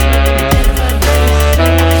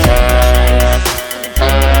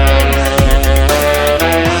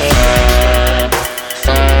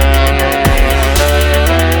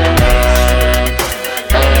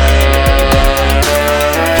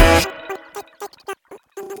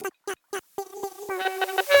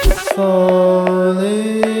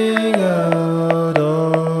 out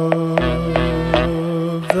of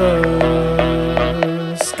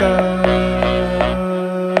the sky,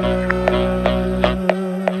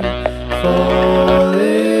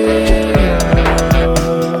 falling out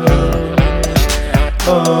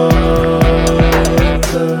of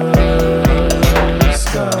the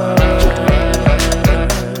sky,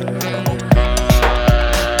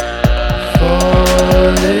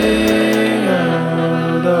 falling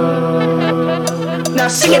out of. Now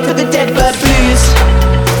sing it to the dead bird blues.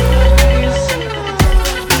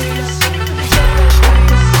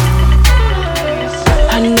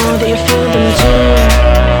 I know that you feel them too.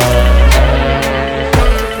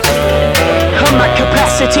 On my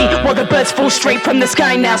capacity, while the birds fall straight from the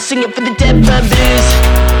sky. Now sing it for the dead bird blues.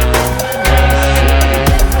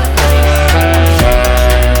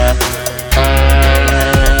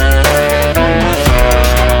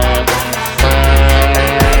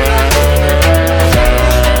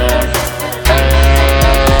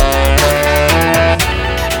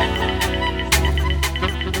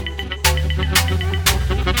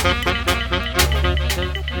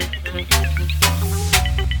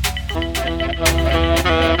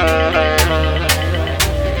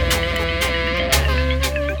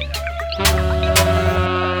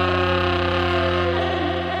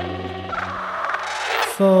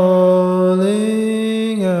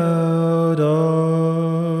 Falling out of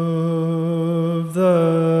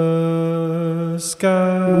the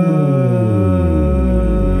sky,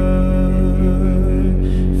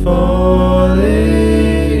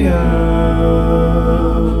 falling out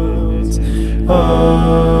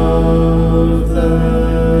of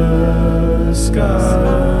the sky,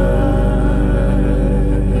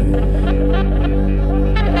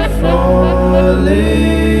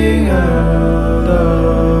 falling out of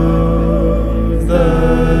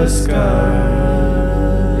the sky,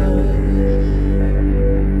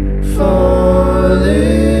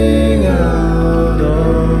 falling out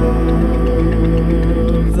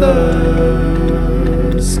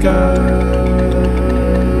of the sky,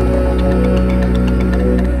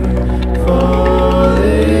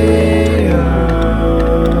 falling out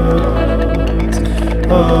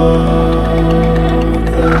of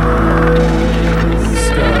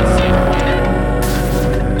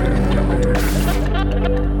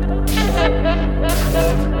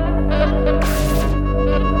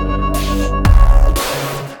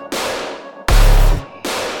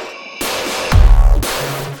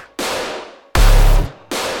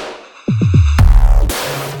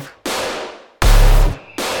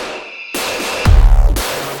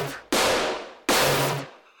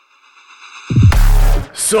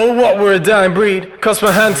So what, we're a dying breed, cast my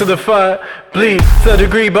hand to the fire, bleed, third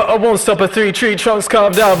degree, but I won't stop at 3 tree trunks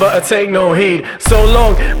carved out, but I take no heed. So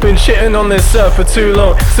long, been shitting on this earth for too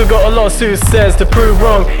long, still got a lot of soothsayers to prove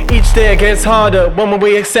wrong. Each day it gets harder, when will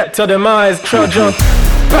we accept our demise? Trudge on,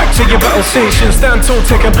 back to your battle station, stand tall,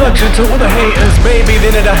 take a bludgeon to all the haters. Maybe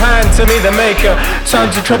they need a hand to me, the maker.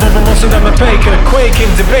 Times of trouble, but most of them are faker. Quaking,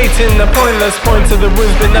 debating the pointless point of the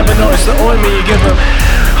wounds, but never notice the ointment you give them.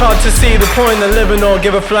 Hard to see the point of living or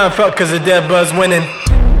give a flying fuck cause the dead bird's winning.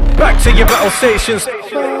 Back to your battle stations. Back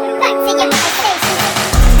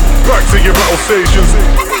to your battle stations.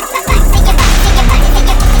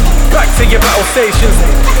 Back to your battle stations.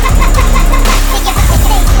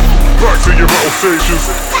 Back to your battle stations.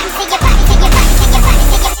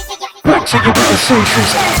 Back to your battle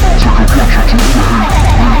stations.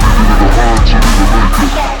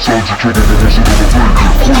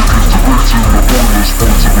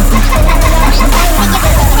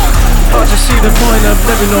 Hard to see the point of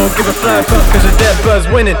living or give a flying fuck cause the dead bird's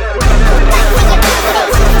winning.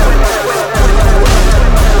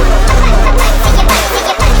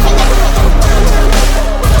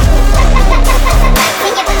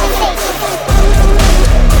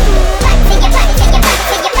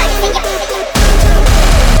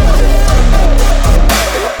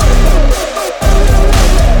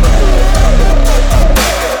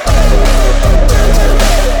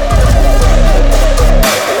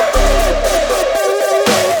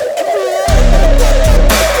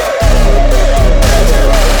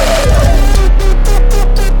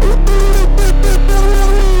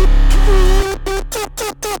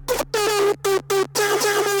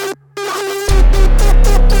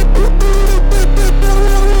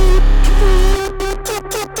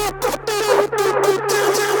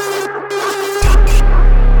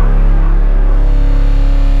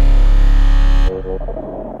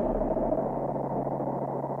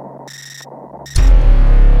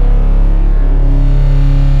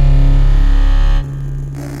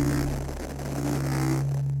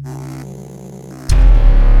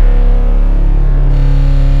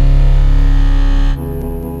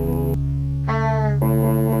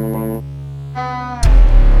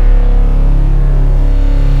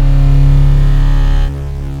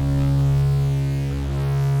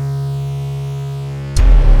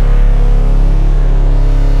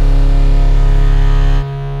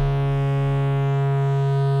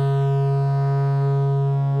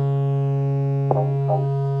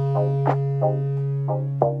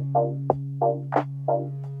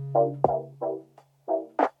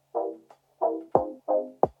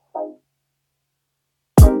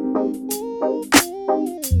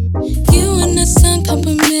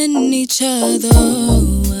 complimenting each other.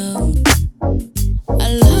 Well,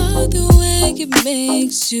 I love the way it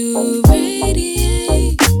makes you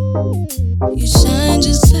radiate. You shine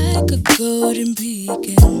just like a golden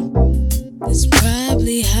beacon. That's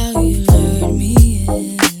probably how you lured me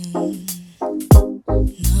in.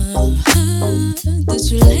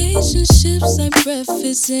 This relationship's like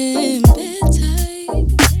breakfast in bedtime.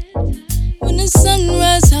 When the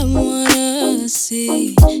sunrise, I wanna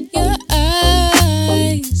see your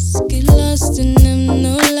eyes. Get lost in them,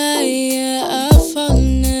 no lie, yeah, I fall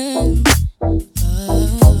in them. And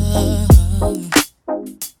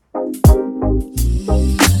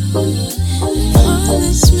all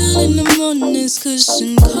I smell in the morning is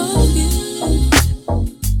cushion coffee.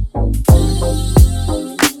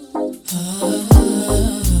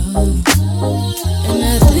 And I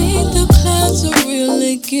think the clouds are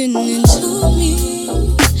really getting into me.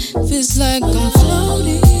 Feels like I'm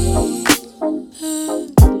floating.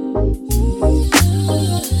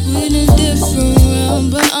 We're in a different realm,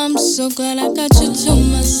 but I'm so glad I got you to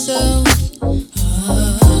myself. And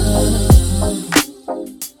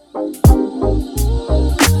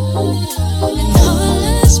all I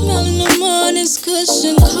smell in the morning is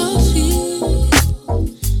cushion coffee.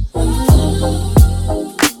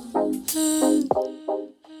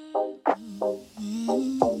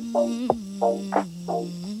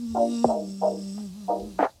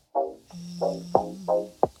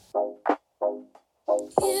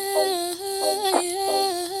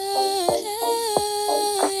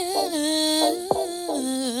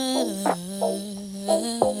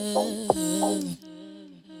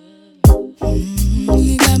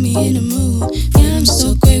 You got me in the mood. Yeah, I'm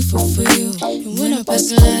so grateful for you. And when I passed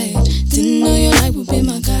the light, didn't know your light would be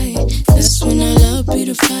my guide. That's when our love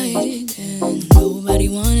beautified. And nobody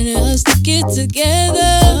wanted us to get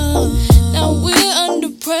together. Now we're under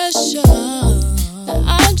pressure. Now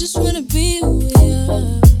I just wanna be with you.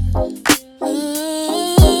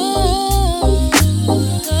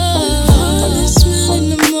 All I smell in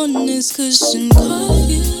the morning is cushion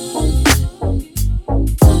coffee.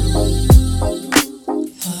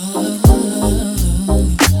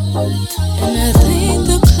 And I think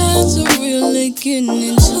the clouds are really getting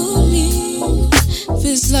into me.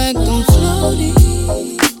 Feels like I'm floating.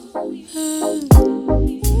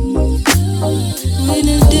 We're in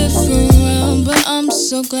a different realm, but I'm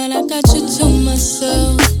so glad I got you to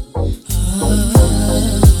myself.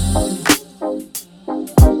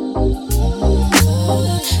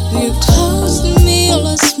 When you're close to me, all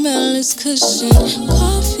I smell is cushion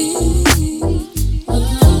coffee.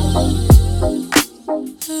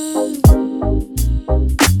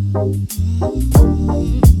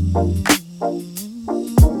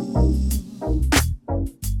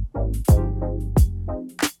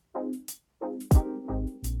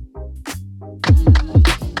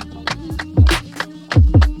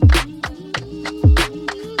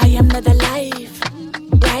 I am not alive,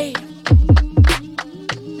 right?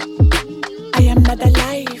 I am not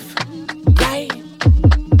alive, right?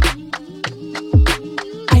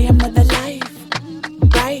 I am not alive,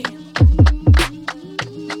 right?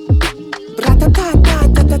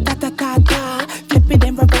 Bra-ta-ta-ta-ta-ta-ta-ta-ta. Flip it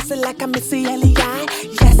and reverse it like I'm Missy Elliott.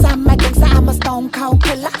 Yes, I'm a gangster, I'm a stone cold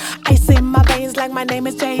killer. Ice in my veins like my name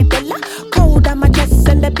is Jay Dilla. Cold on my chest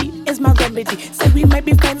and the beat is my remedy. Say we might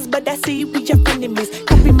be friends, but I see we are enemies.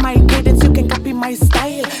 Copy my cadence, you can copy my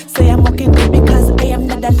style. Say I'm walking good because I am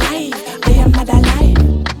not alive. I am not alive.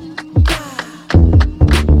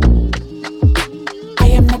 I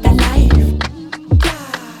am not alive.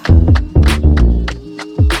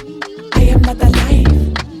 I am not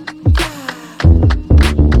alive.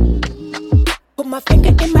 Put my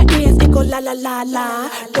finger in my ears, it go la la la la.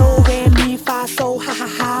 Do, re, mi, fa, so, ha ha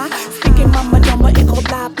ha. Speaking mama number, it go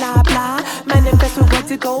blah blah blah. Manifest with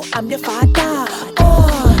words, it go, I'm your father.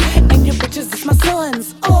 Oh, and your bitches is my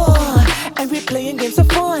sons. Oh, and we playing games of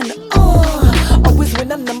fun. Oh, always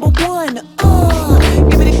when I'm number one. Oh,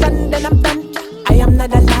 give it a gun, then I'm done. I am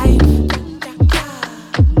not alive.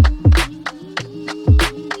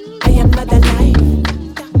 I am not alive.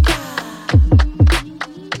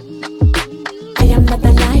 I am not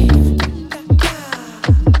alive.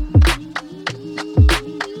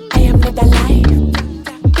 I am not alive.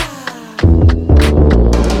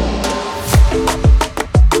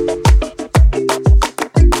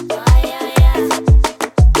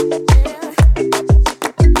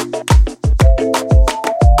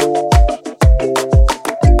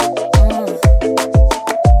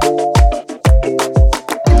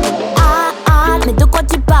 Mais de quoi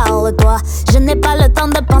tu parles toi? Je n'ai pas le temps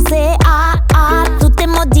de penser. Tout est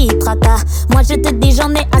maudit tracas. Moi je te dis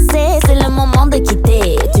j'en ai assez. C'est le moment de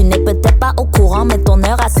quitter. Tu n'es peut-être pas au courant mais ton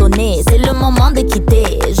t'avais quitté.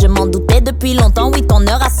 Je m'en doutais depuis longtemps, oui ton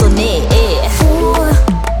heure a sonné. Fou,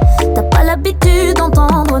 t'as pas l'habitude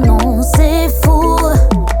d'entendre non, c'est fou.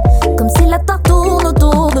 Comme si la terre tourne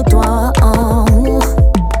autour de toi.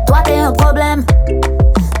 Toi t'es un problème,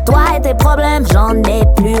 toi et tes problèmes. J'en ai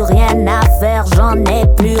plus rien à faire, j'en ai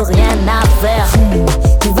plus rien à faire.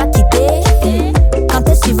 Tu vas quitter, quand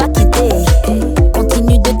est-ce que tu vas quitter?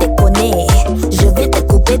 Continue de déconner, je vais te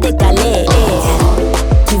couper, décaler.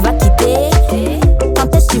 Tu vas quitter,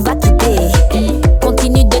 quand est-ce que tu vas quitter?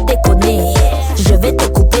 Continue de déconner, je vais te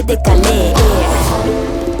couper, décaler.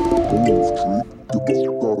 Get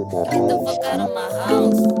the fuck out of my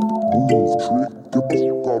house.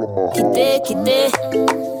 Quitter, quitter.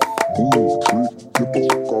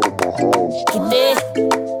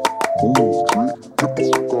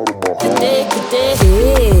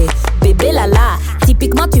 Hey, bébé lala,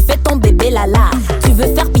 typiquement tu fais ton bébé lala. Tu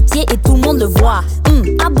veux faire pitié et tout le monde le voit.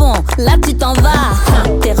 Ah bon, là tu t'en vas.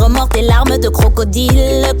 Tes remords, tes larmes de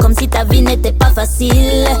crocodile, comme si ta vie n'était pas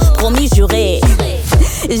facile. Promis juré,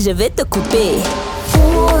 je vais te couper.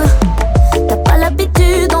 T'as pas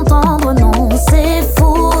l'habitude d'entendre non, c'est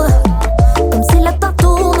fou. Comme si la terre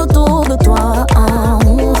tourne autour de toi.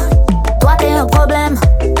 Toi t'es un problème,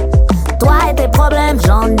 toi et tes problèmes.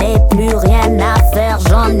 J'en ai plus rien à faire,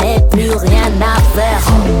 j'en ai plus rien à faire.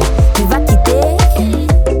 Tu vas quitter,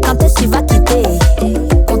 quand est-ce que tu vas quitter?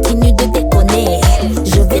 Continue de déconner,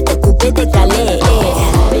 je vais te couper, décaler.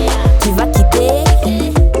 Tu vas quitter,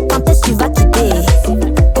 quand est-ce que tu vas quitter?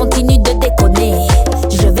 Continue de déconner,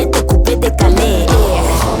 je vais te couper, décaler.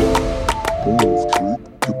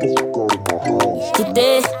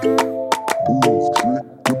 Quitter,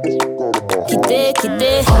 quitter,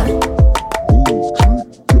 quitter.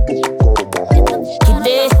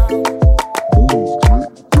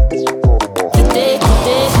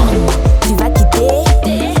 Tu vas quitter,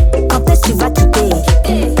 quand est-ce que tu vas quitter?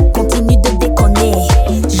 Continue de déconner,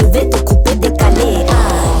 je vais te couper, décaler.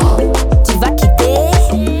 Tu vas quitter,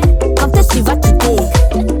 quand est-ce que tu vas quitter?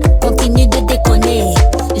 Continue de déconner,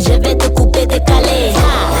 je vais te couper, décaler.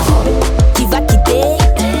 Tu vas quitter,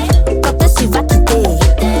 quand est-ce que tu vas quitter?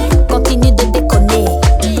 Continue de déconner,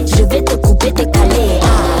 je vais te couper, décaler.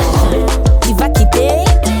 Tu vas quitter,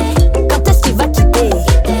 quand est-ce que tu vas quitter?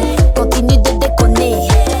 Continue de déconner,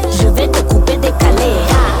 je vais te couper, décaler.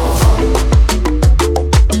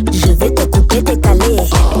 Je vais te couper, décaler.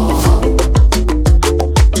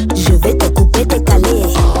 Je vais te couper, décaler.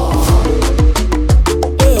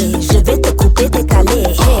 Hey, je vais te couper, décaler.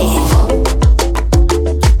 Hey.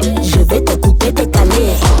 Je vais te couper,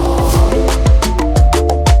 décaler.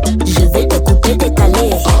 Je vais te couper, décaler.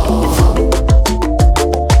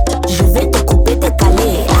 Je vais te couper,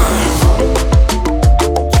 décaler.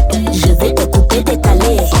 Je vais te couper,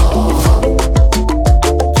 décaler.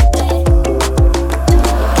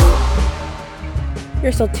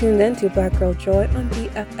 You're still tuned in to Black Girl Joy on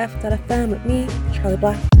BFF.FM with me, Charlie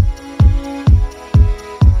Black.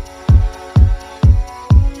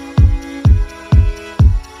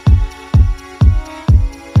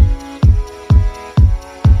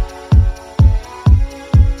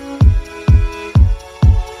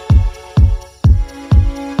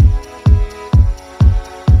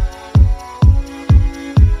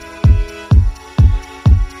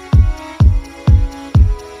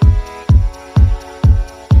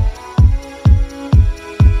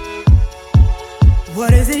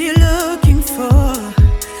 What is it you're looking for?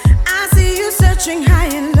 I see you searching high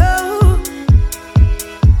and low.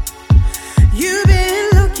 You've been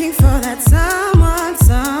looking for that someone,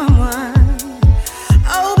 someone.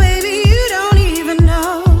 Oh baby, you don't even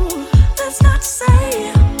know. That's not to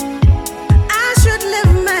say I should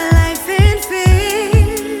live my life in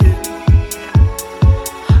fear.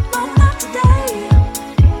 But not today.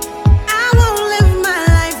 I won't live my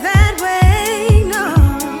life that way, no.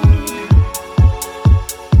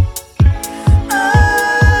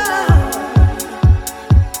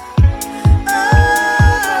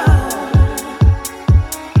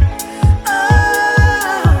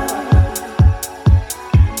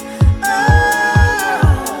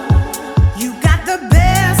 You got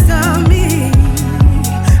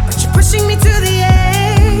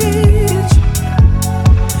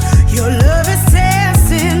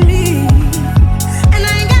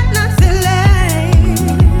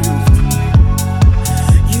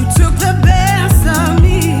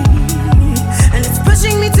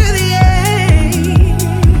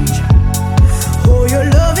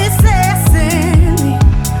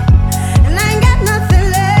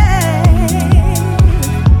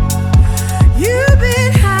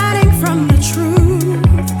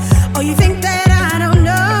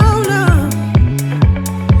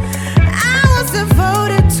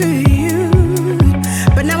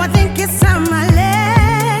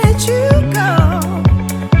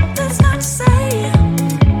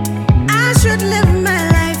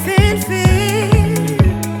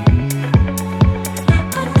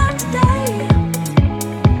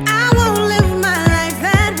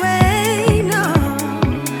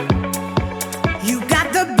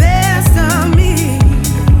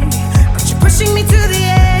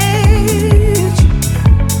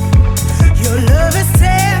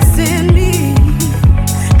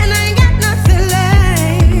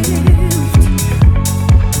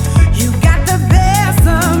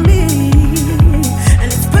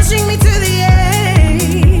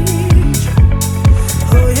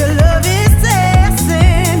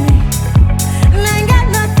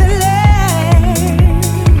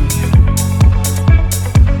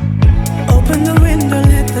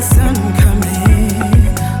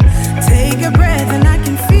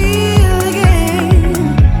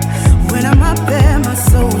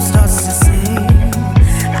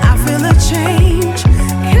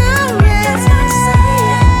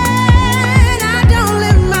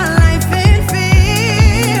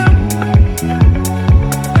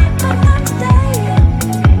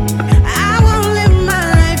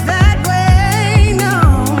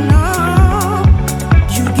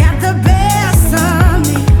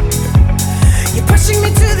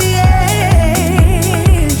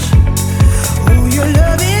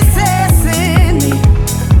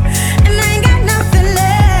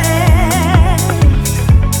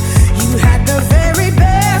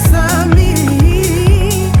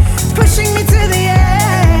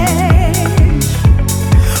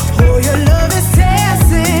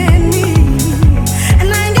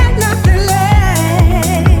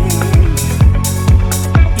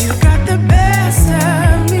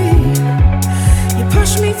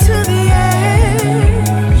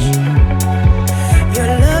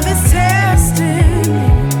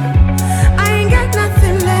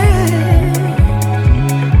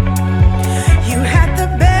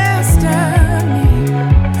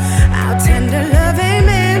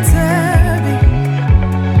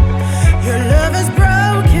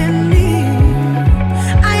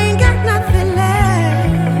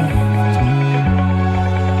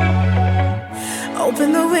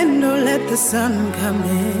window, let the sun come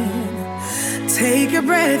in. Take a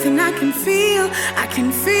breath and I can feel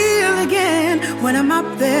again. When I'm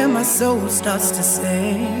up there, my soul starts to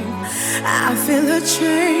sing. I feel a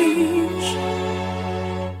change.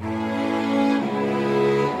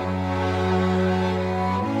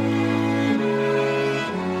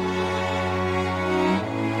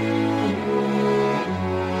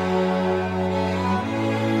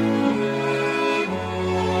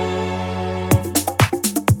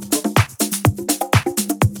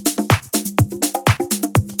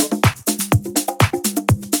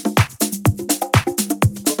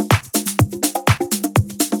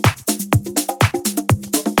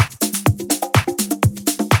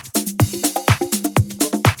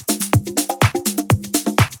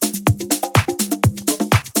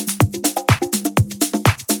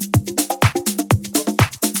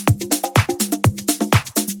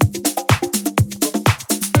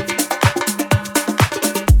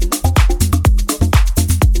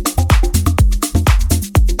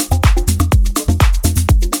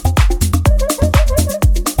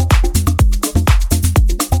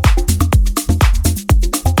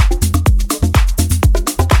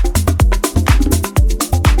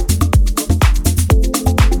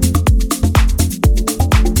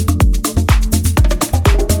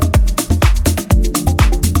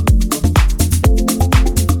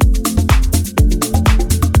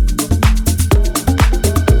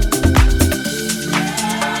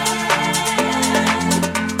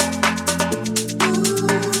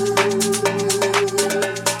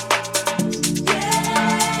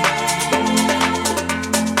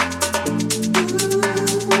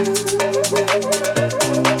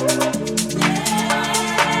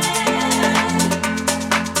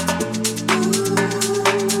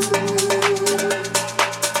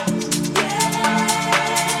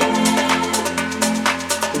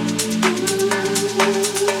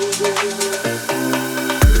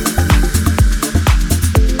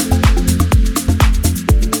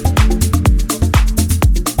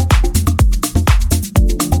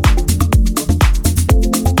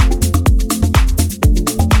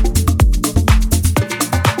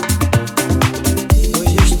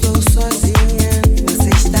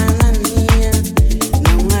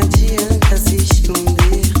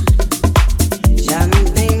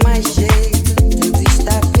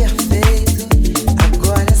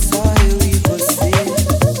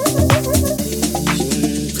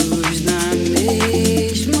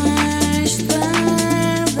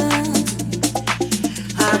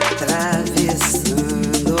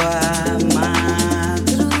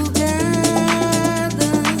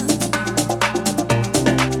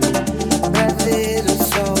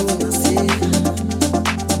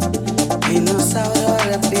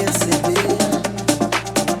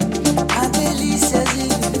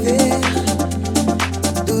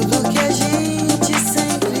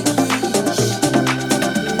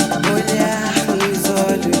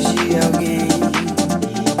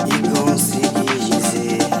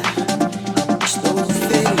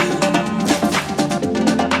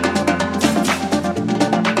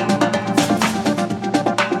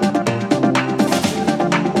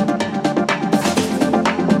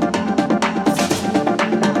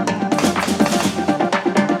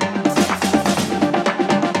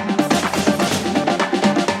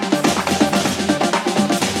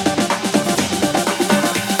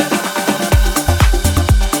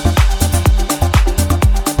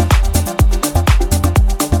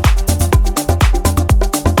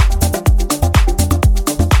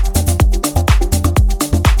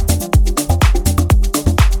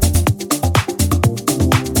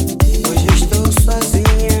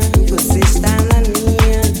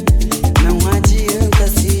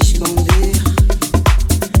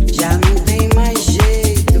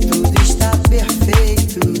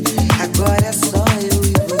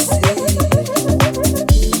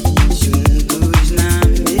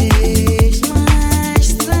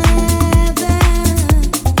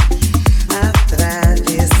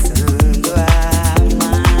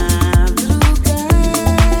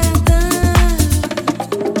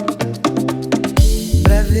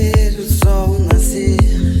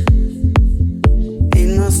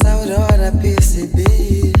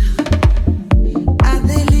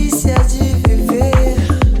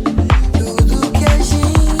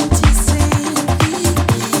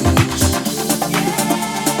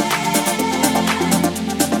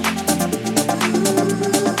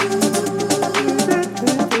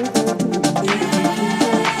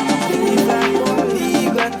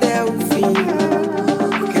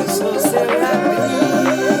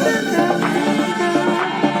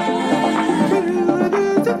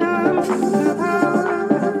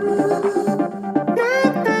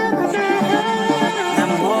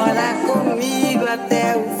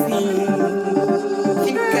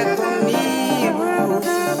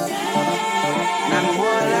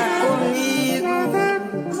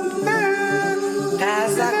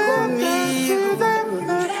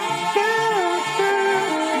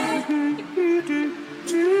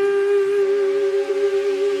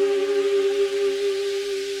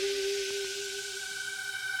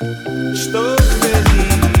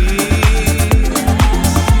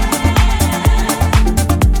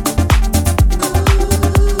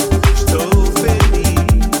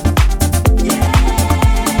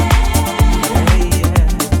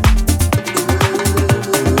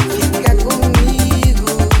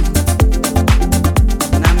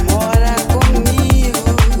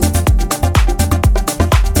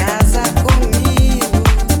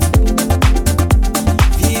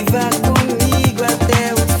 Viva comigo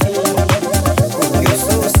até o fim, porque eu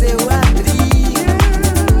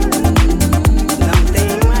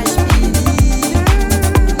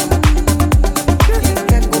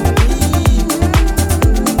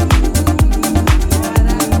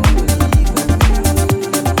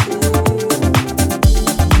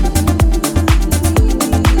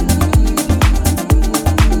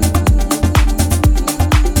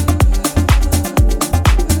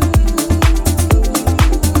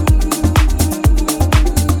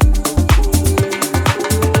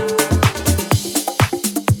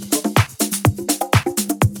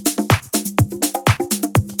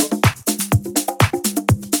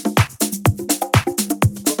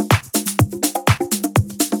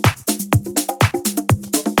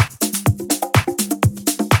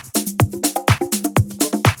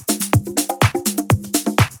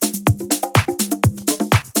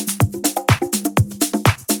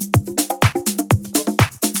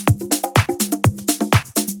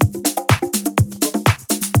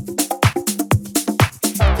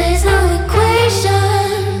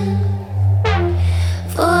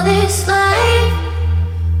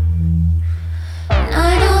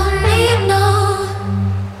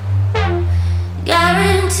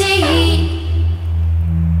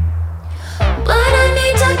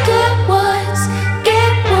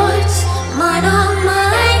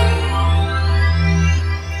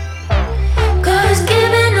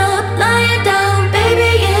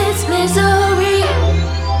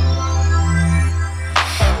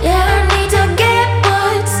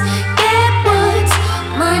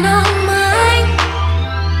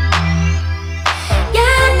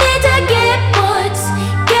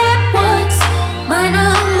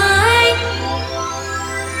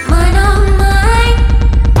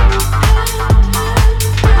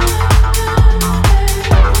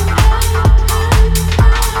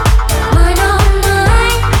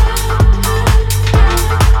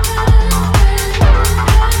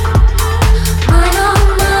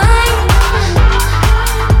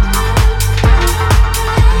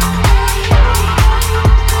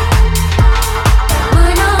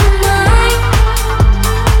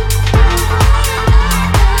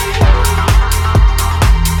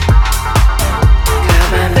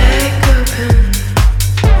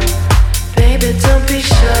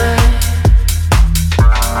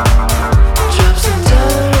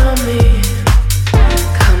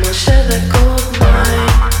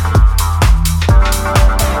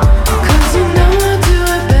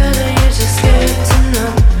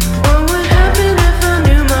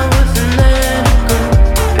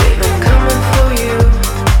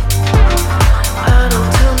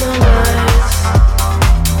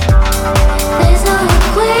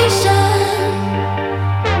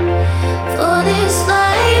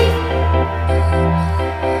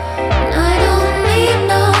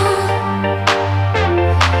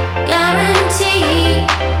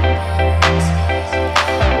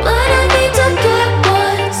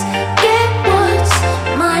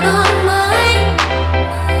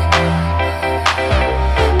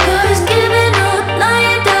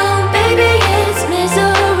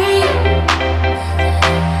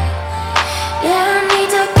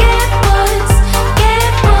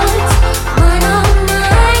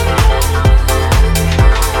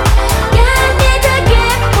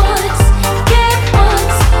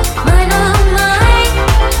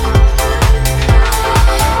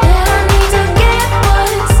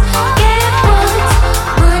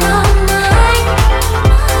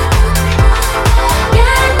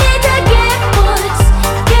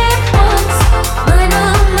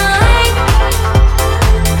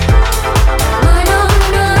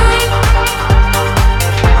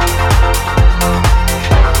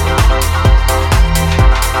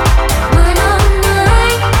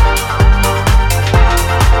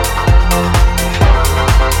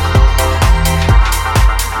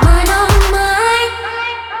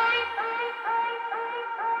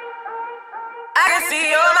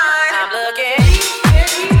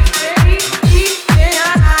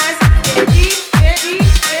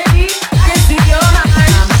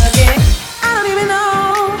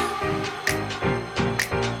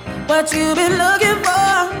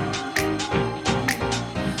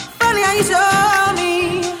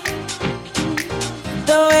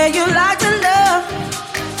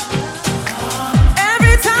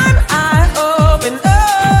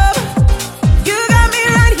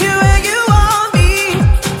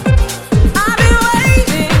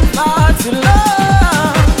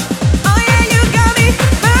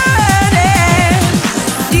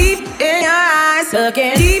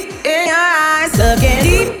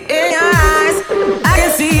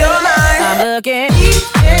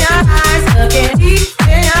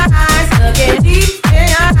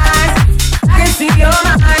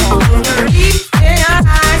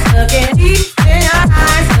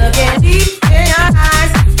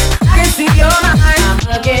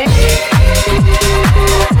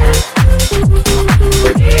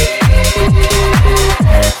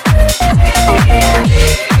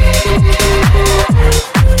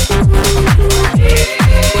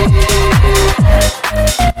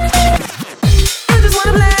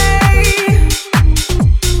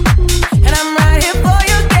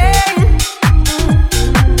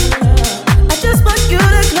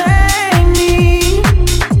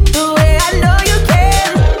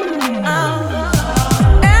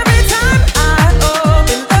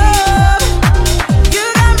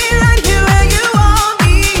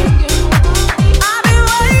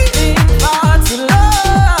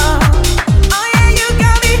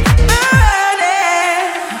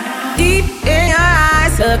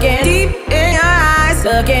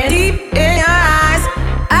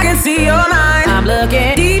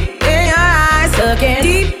looking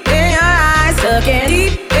deep in your eyes, looking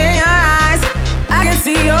deep in your eyes. I can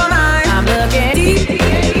see your mind. I'm looking deep, deep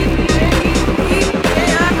in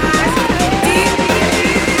your eyes, deep.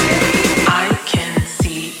 I can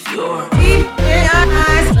see your deep in your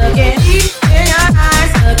eyes, looking deep in your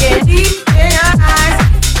eyes, looking deep in your eyes.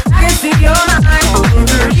 I can see your mind.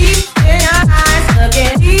 Deep in your eyes,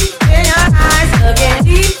 looking deep in your eyes, looking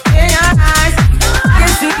deep in your eyes. I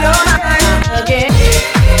can see your mind, looking.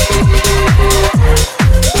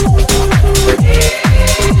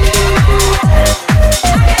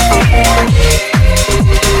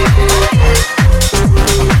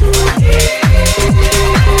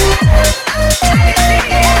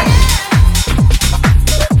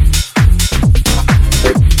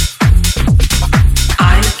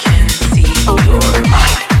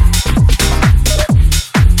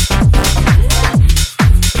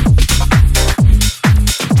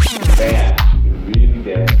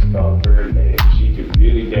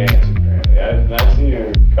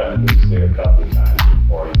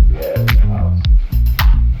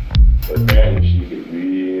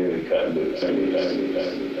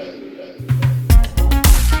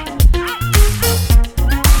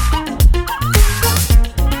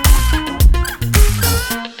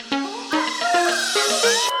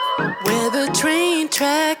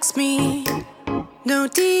 No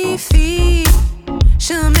defeat,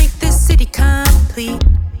 she'll make this city complete.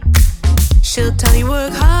 She'll tell you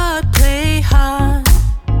work hard, play hard,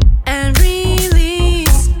 and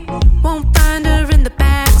release. Won't find her in the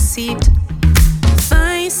backseat.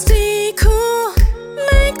 Feisty, cool,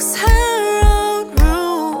 makes her own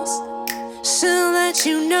rules. She'll let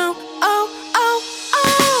you know, oh, oh,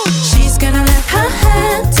 oh. She's gonna let her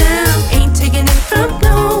head down, ain't taking it from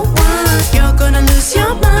no one. You're gonna lose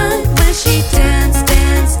your mind when she dance,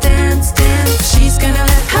 dance, dance, dance. She's gonna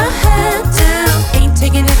let her head down, ain't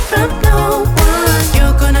taking it from no one.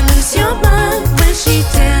 You're gonna lose your mind when she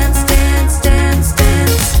dance, dance, dance,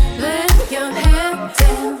 dance. Let your head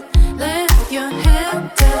down, let your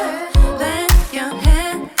head down, let your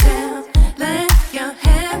head down, let your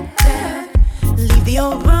head down. Leave the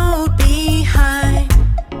old road behind.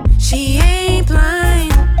 She ain't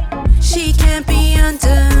blind, she can't be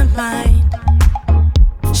undermined.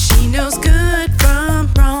 She knows good from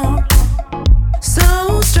wrong,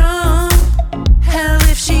 so strong. Hell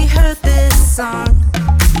if she heard this song.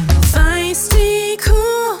 Feisty,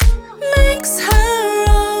 cool, makes her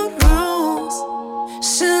own rules.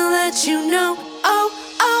 She'll let you know, oh,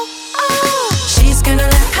 oh, oh. She's gonna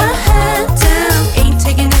let her head down, ain't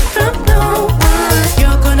taking it from no one.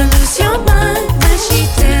 You're gonna lose your mind when she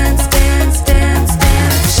dance, dance, dance,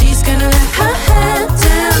 dance. She's gonna let her head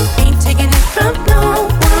down, ain't taking it from no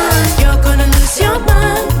one. You're gonna lose your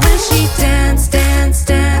mind when she dance, dance,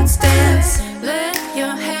 dance, dance. Let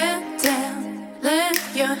your head down, let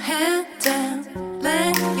your head down,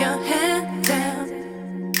 let your head down.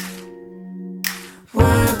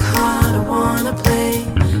 Work hard, I wanna play.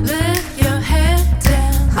 Let your head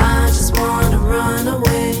down, I just wanna run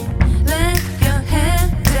away. Let your head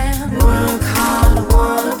down. Work hard, I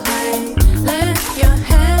wanna play. Let your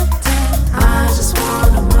head down, I just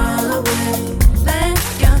wanna run away. Let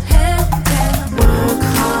your head down. Work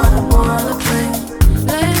hard, I wanna play.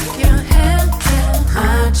 Let your head down,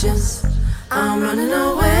 I'm running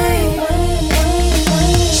away.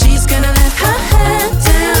 She's gonna let her head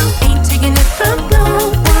down, ain't taking it from no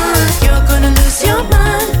one. You're gonna lose your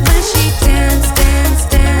mind when she dance, dance,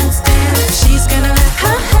 dance, dance. She's gonna let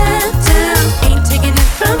her head down, ain't taking it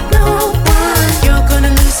from no one. You're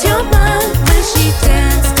gonna lose your mind when she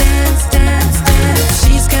dance, dance, dance, dance.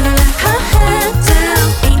 She's gonna let her head down,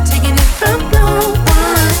 ain't taking it from no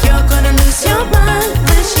one. You're gonna lose your mind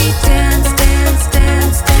when she dance, dance,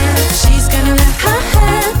 dance, dance. She's gonna let her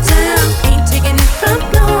head down, ain't taking it from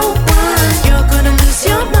no one. You're gonna lose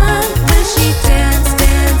your mind when she dance,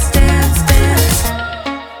 dance, dance, dance.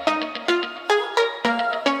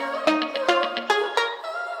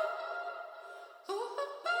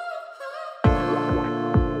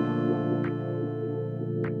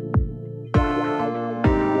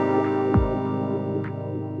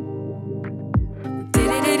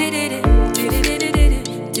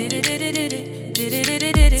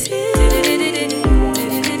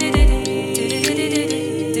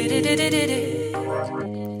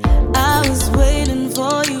 I was waiting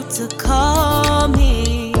for you to call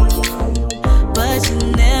me, but you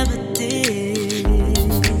never did.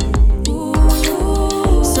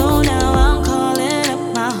 So now I'm calling up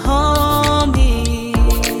my homies.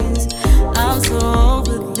 I'm so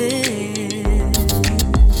over this.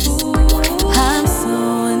 I'm so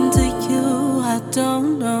into you, I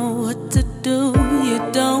don't know what to do. You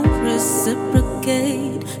don't reciprocate.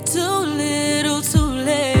 reciprocate. Too little, too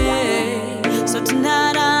late. So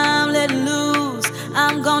tonight I'm letting loose.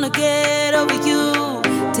 I'm gonna get over you.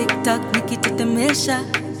 TikTok nikitetemesha,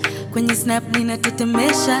 kwenye snap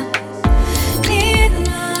ninatetemesha. Need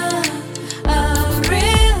love, a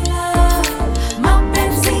real love.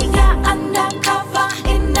 Mapenzi ya undercover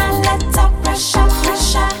inaleta pressure,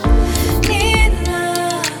 pressure. Need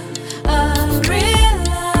love, a real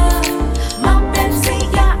love. Mapenzi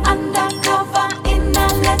ya undercover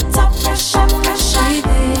inaleta pressure, pressure.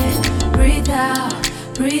 Breathe in, breathe out,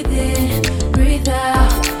 breathe in, breathe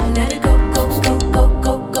out. Let it go, go, go, go,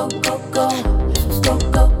 go, go, go, go, go,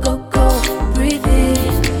 go, go, go. Breathe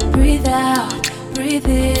in, breathe out, breathe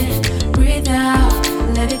in, breathe out.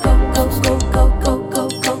 Let it go, go, go, go, go, go,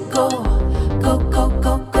 go, go, go, go,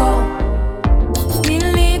 go, go.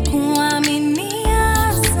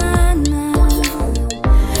 Nilikuaminia sana,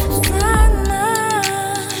 sana,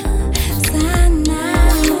 sana.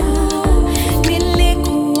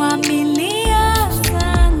 Nilikuaminia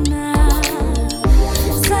sana,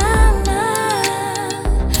 sana,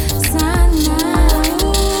 sana.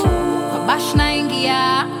 Kwa bash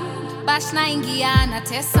naingia,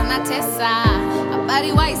 natesa.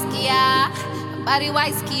 Habari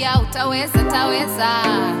waisikia, utaweza.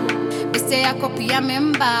 Beste yako pia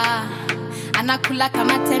memba, anakula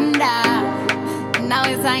kama tenda.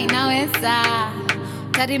 Inaweza,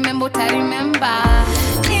 utarimemba.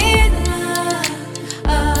 Need love, a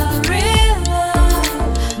real love.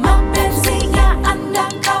 Mapenzi ya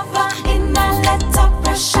undercover inaleta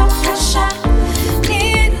pressure, pressure.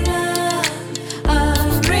 Need love, a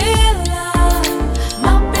real love.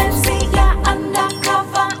 Mapenzi ya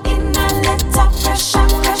undercover inaleta pressure,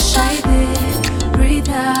 pressure. Breathe in, breathe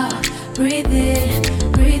out, breathe in,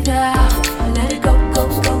 breathe out. Let it go, go,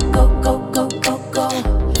 go, go, go, go, go, go,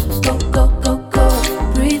 go, go, go, go.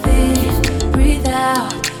 Breathe in, breathe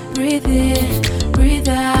out, breathe in, breathe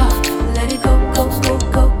out. Let it go, go, go,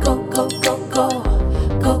 go, go, go, go, go,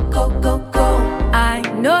 go, go, go, go. I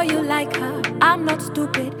know you like her, I'm not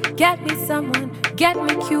stupid. Get me someone, get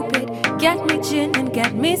me Cupid, get me gin and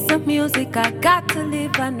get me some music. I got to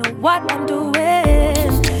live, I know what I'm doing,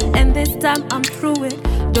 and this time I'm through it.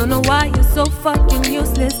 Don't know why you're so fucking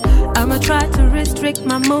useless. I'ma try to restrict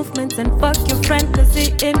my movements and fuck your friend cause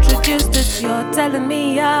he introduced us. You're telling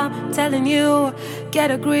me, I'm telling you. Get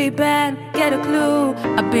a grip and get a clue.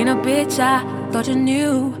 I've been a bitch, I thought you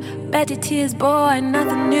knew. Betty tears, boy,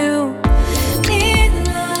 nothing new. Need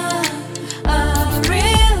love, a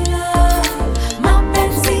real love.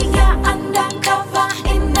 Mapenzi ya undercover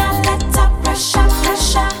inaleta pressure,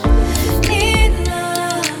 pressure. Need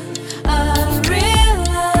love, a real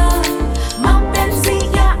love. Mapenzi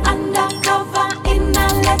ya undercover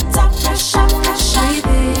inaleta pressure, pressure. Breathe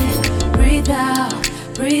in, breathe out,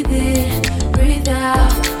 breathe in, breathe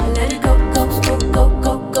out. Let it go, go, go, go,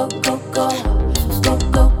 go, go, go, go, go,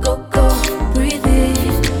 go, go, go. Breathe in,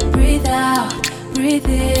 breathe out, breathe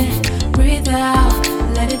in, breathe out.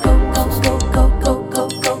 Let it go, go, go, go, go, go,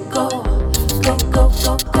 go, go, go, go,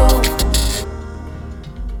 go, go.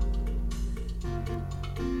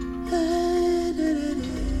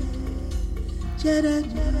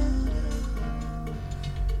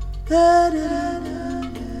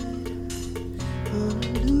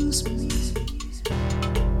 Lose me.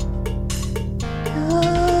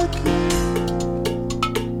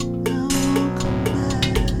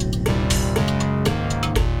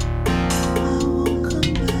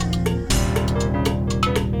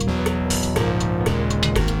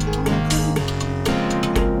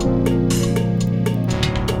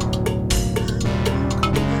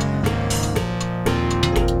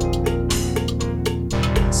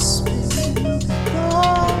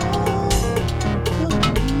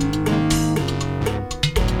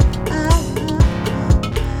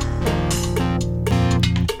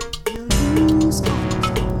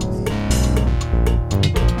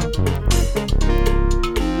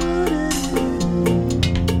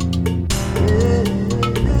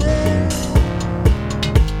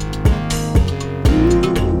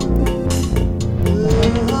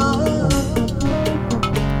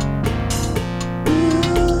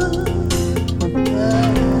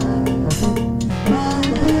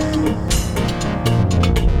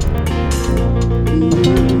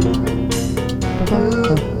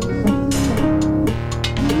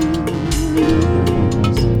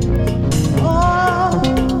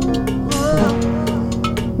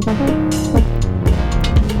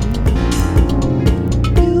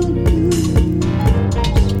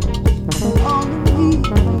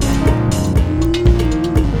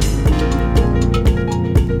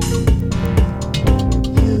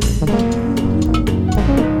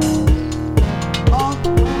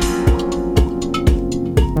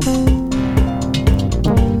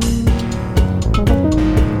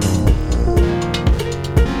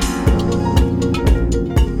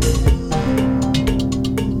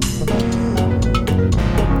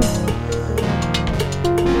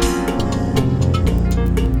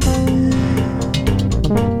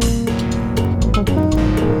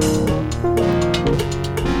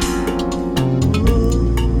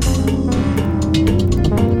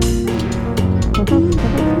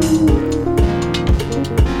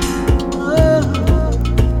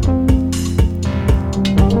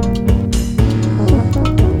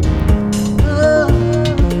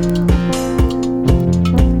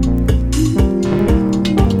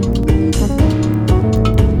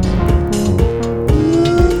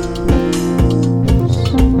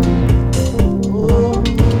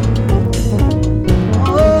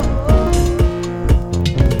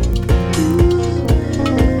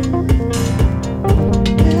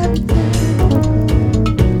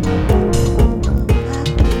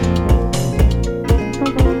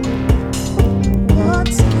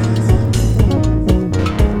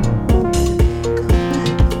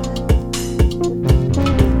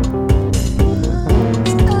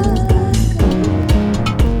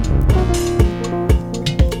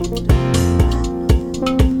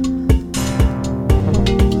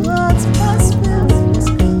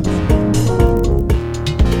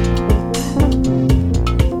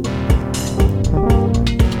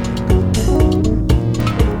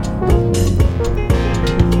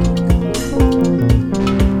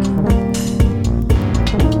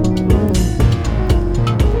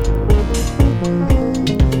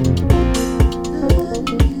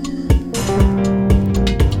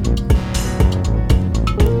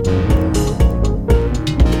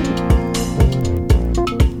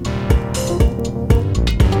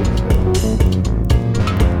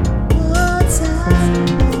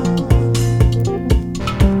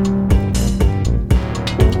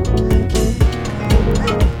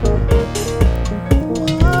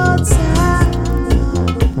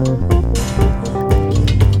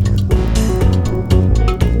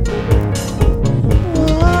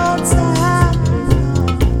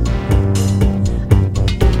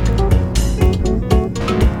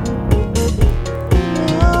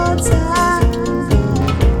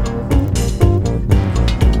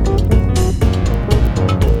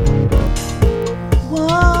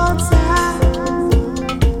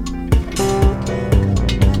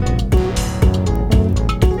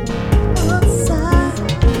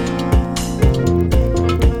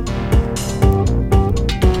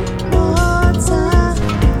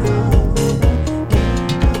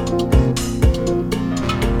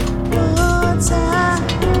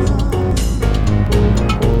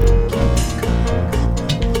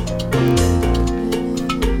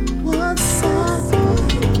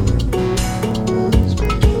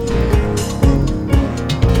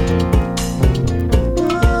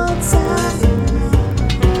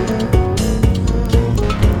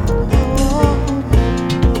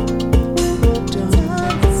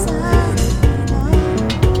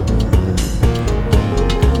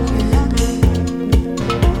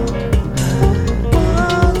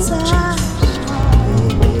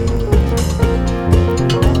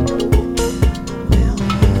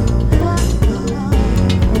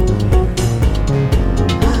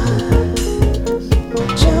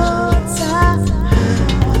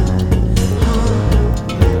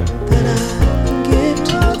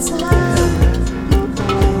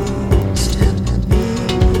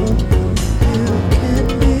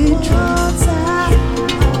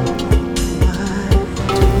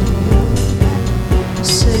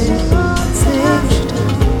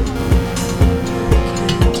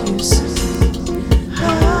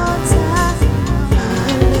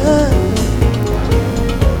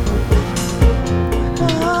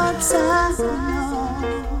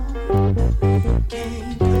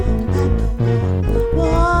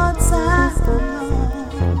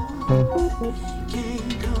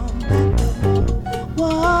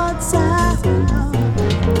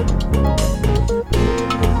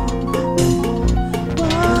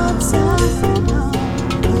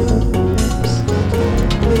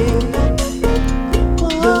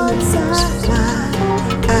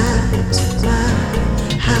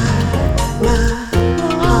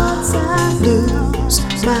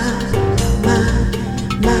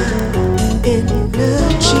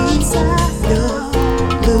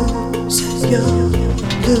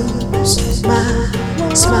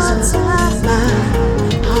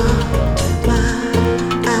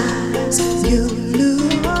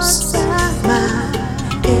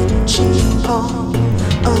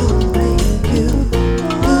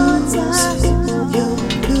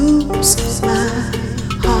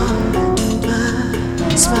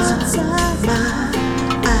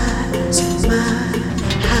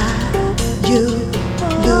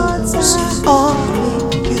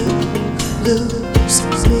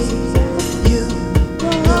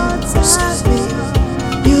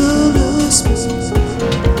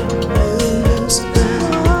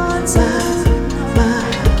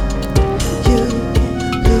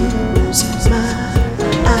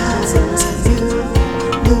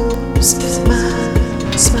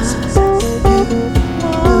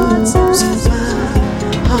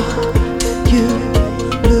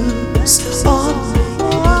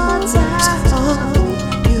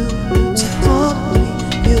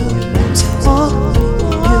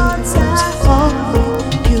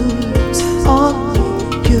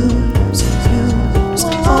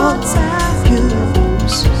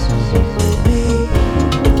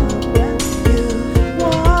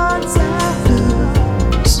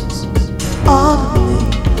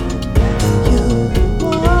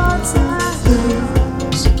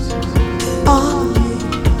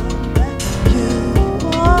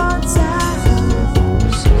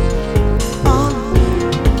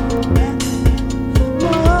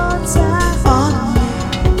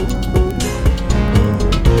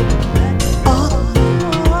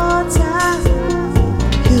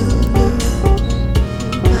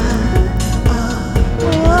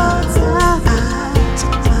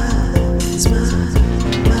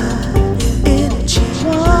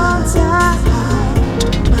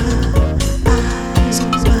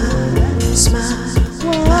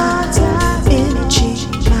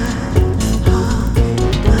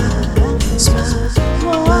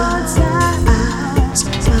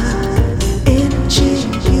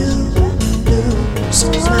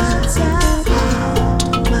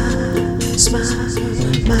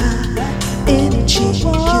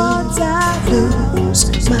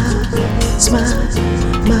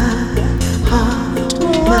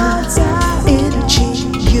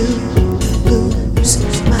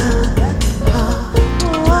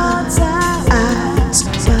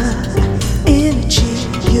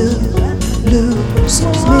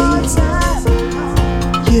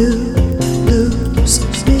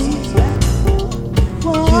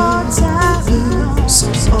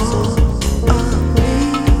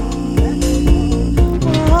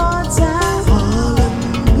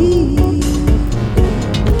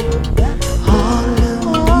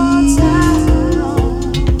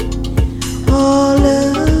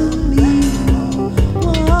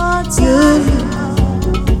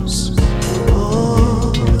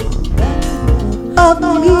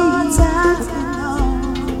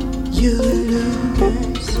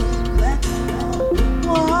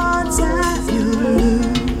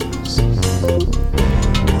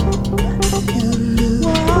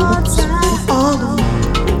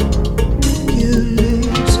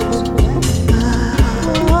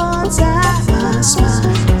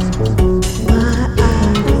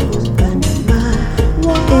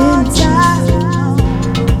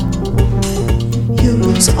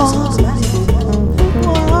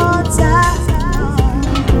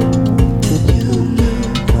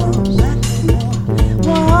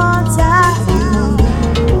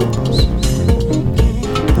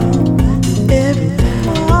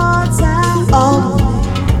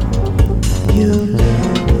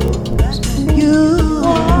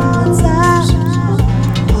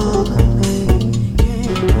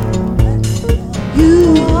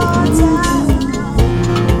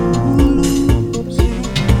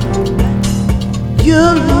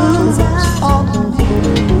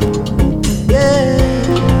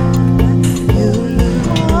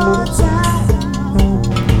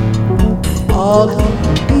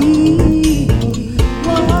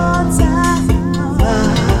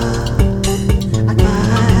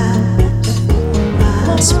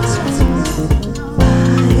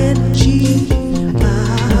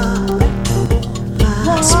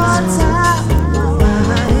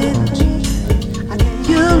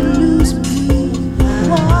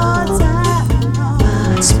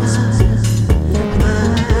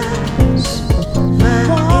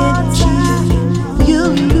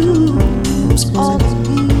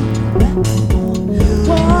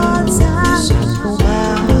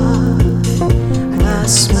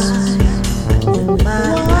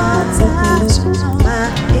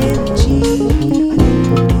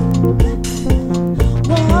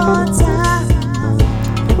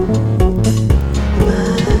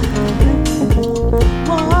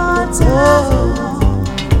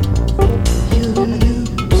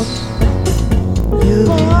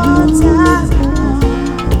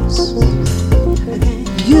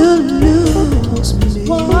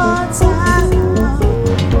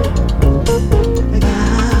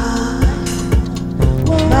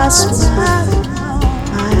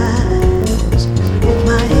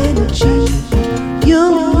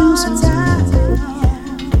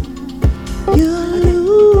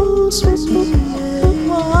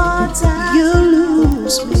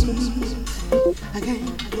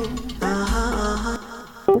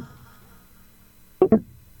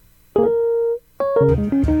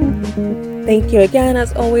 Thank you again,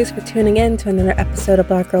 as always, for tuning in to another episode of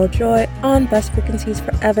Black Girl Joy on Best Frequencies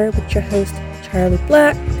Forever with your host, Charlie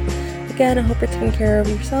Black. Again, I hope you're taking care of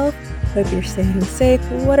yourself. Hope you're staying safe,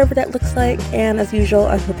 whatever that looks like. And as usual,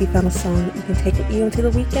 I hope you found a song that you can take with you into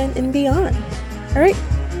the weekend and beyond. Alright,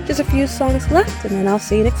 just a few songs left, and then I'll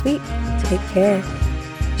see you next week. Take care.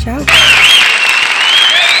 Ciao.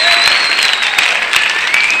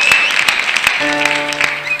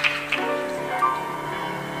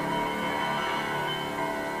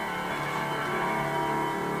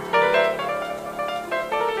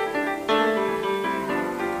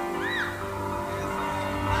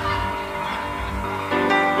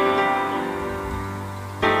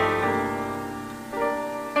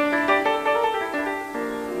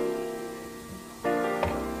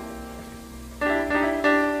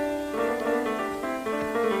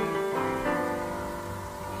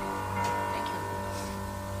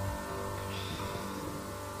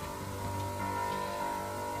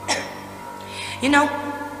 You know,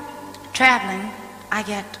 traveling, I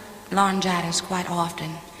get laryngitis quite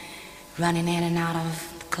often, running in and out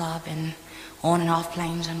of the club and on and off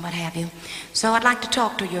planes and what have you. So I'd like to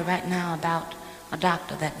talk to you right now about a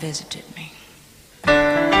doctor that visited me. I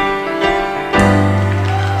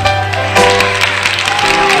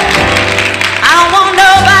don't want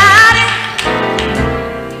nobody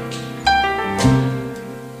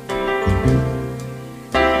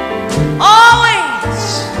always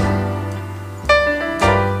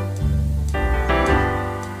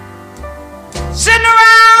sitting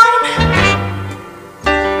around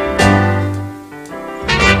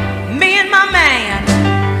me and my man.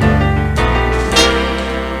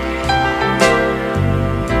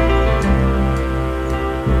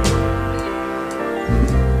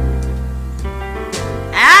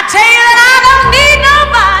 I tell you that I don't need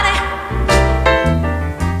nobody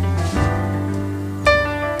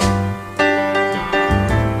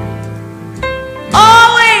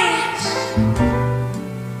always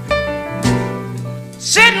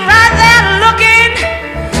sitting right there looking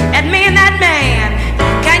at me and that man.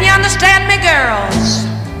 Can you understand me, girls?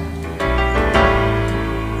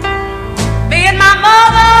 Being my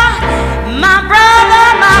mother, my brother,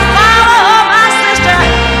 my father, my sister,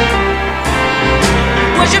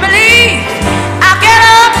 would you believe I'll get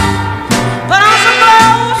up, put on some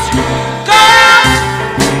clothes, go out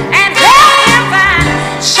and help them find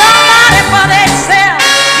somebody for themselves?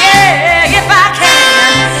 Yeah, if I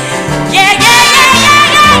can. Yeah, yeah, yeah,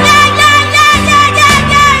 yeah, yeah, yeah, yeah, yeah, yeah,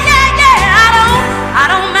 yeah, yeah, yeah, yeah. I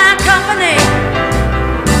don't mind company.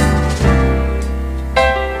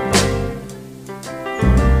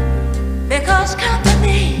 Because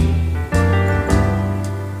company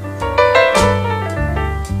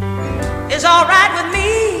is all right with me.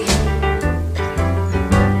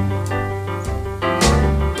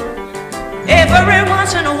 Every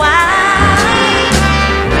once in a while,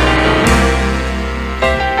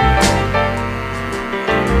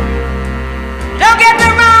 don't get me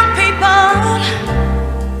wrong, people,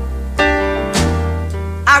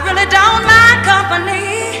 I really don't mind company.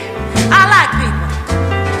 I like people.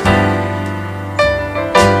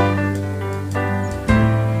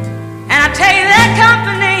 And I tell you that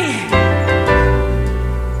company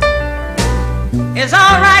is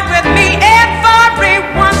all right with me every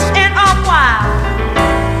once in a while.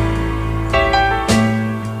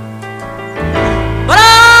 But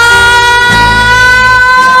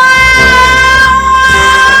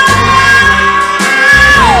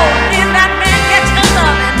if that man gets to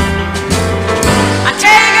loving, I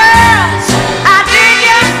tell you girls, I dig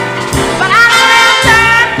you, but I don't have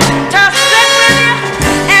time to sit with you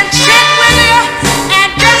and sit with you and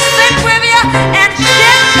just sit with you and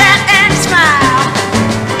chit chat and smile.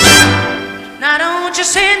 Now don't you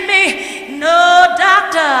send me no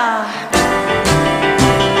doctor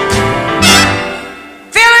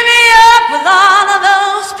filling me up with all of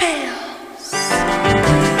those pills,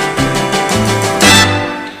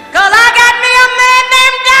 'cause I got me a man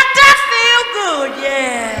named Dr. Feel Good,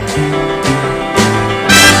 yeah.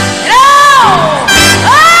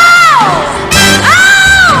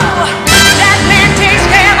 That man takes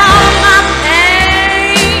care of all my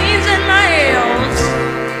pains and my ills.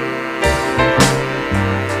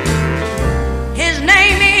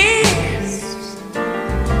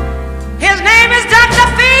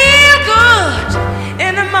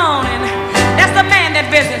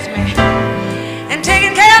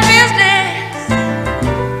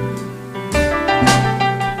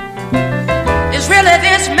 play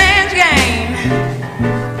this man's game.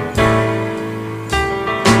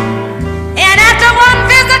 And after one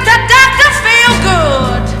visit to Dr.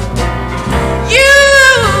 Feelgood,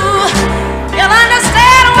 you'll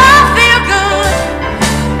understand why Feelgood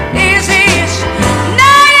is his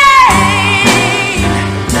name.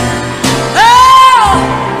 Oh,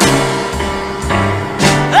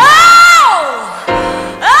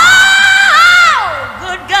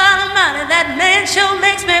 good God Almighty, that man sure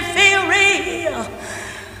makes me feel real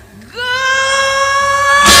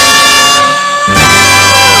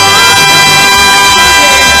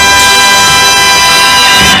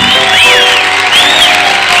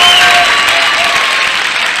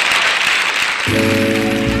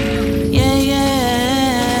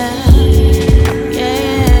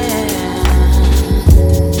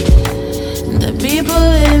The people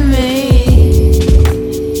in me,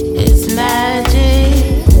 it's magic.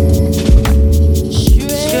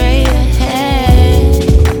 Straight ahead,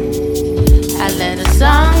 I let a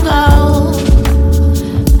song go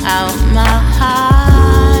out my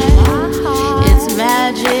heart. It's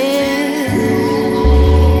magic.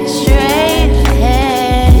 Straight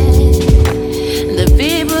ahead, the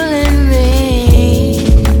people in me,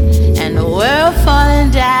 and the world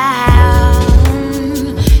falling down.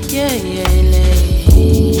 Yeah, yeah.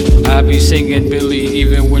 I be singing Billy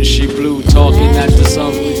even when she blue, talking at the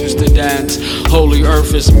song we used to dance. Holy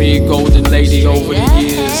earth is me, golden lady over the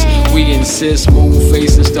years. We insist, moon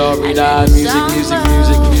face and starry eyed. Music, music,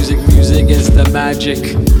 music, music, music is the magic.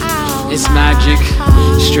 It's magic.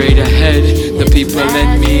 Straight ahead, the people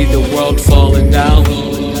in me, the world falling down.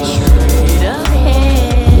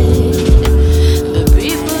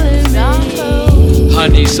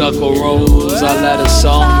 Honeysuckle rose, I let a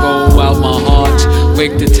song go out my heart.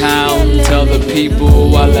 Wake the town, tell the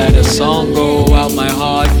people I let a song go out my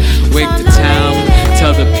heart. Wake the town,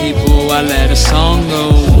 tell the people I let a song go.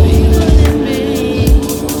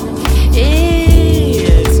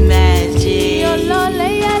 It's magic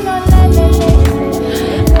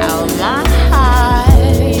out my heart.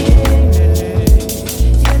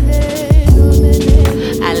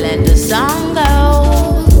 I let the song go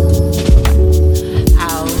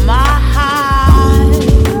out my heart.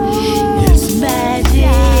 It's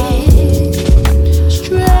magic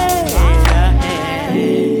straight ahead.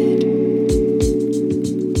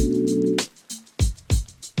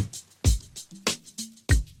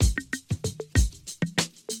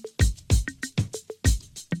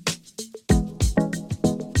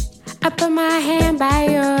 I put my hand by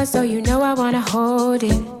yours so you know I wanna hold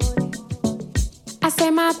it. I say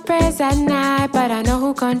my prayers at night, but I know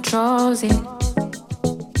who controls it.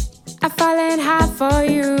 I'm falling hard for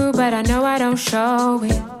you, but I know I don't show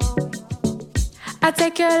it. I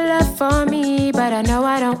take your love for me, but I know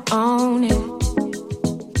I don't own it.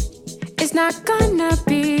 It's not gonna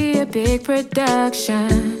be a big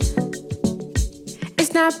production.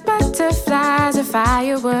 It's not butterflies or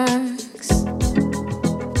fireworks.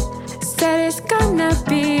 Said it's gonna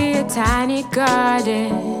be a tiny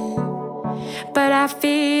garden, but I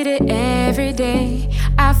feed it every day.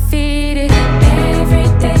 I feed it every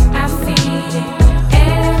day. I feed it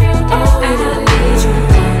every day. Oh, and I need you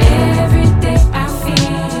every day. I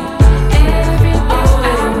feed it every day. Oh,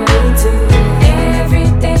 I don't need to every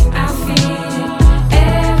day. I feed it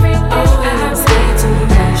every day. Oh, and I'm scared too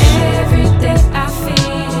much every day. I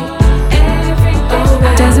feed it every day.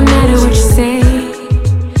 Oh, doesn't matter what you say.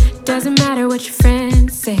 Doesn't matter what your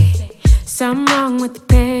friends say. Something wrong with the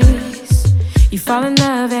pace. You fall in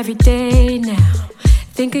love every day now.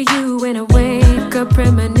 Think of you when I wake up,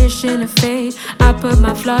 premonition of fate. I put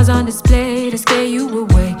my flaws on display to scare you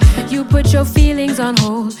away. You put your feelings on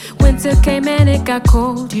hold. Winter came and it got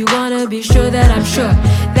cold. You wanna be sure that I'm sure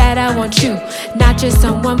that I want you, not just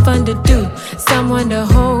someone fun to do, someone to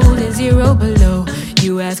hold and zero below.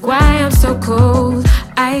 You ask why I'm so cold.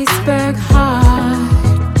 Iceberg heart,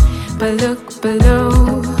 but look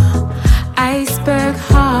below. Iceberg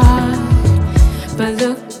heart, but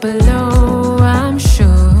look below. I'm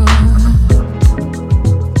sure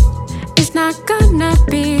it's not gonna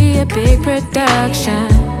be a big production.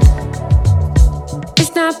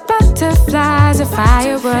 It's not butterflies or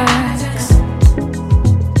fireworks.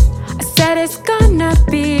 I said it's gonna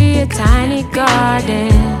be a tiny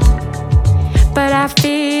garden, but I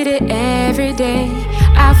feed it every day.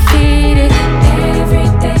 I feed it every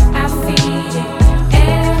day. I feed it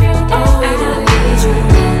every day. Oh, and I need you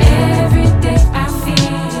every day. I feed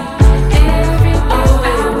it every day. Oh,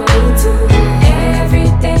 I don't need to every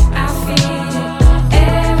day. I feed it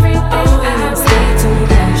every day. Oh, and I'm scared too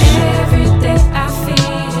much every day. I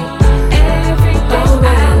feed it every day. Oh,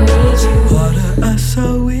 I need you. Water us so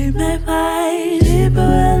we may fight it.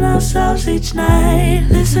 each night.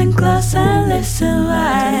 Listen close and listen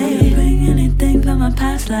right. Bring anything from my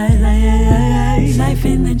past life,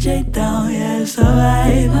 siphon the jade down, yeah, it's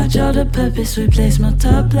alright. Watch all the purpose replace,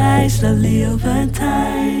 multiply slowly over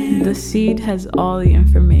time. The seed has all the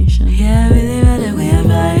information. Yeah, really rather we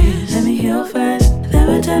advise. Let me heal first, then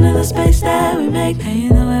return to the space that we make. And you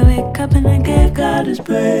know I wake up and I gave God his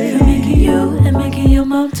praise. For making you and making your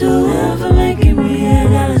mom too. And for making me, I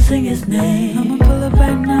gotta sing his name. I'ma pull up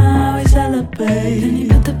right now, we celebrate. Then you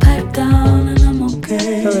put the pipe down and I'm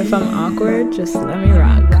okay. So if I'm awkward, just let me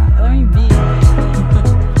rock. Let me be.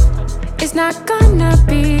 It's not gonna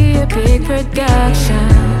be a big production.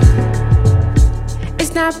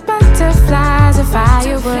 It's not butterflies or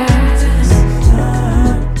fireworks.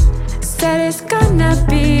 Said it's gonna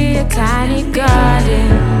be a tiny garden,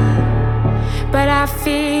 but I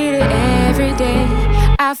feed it every day.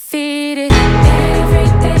 I feed it every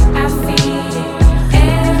day. I feed it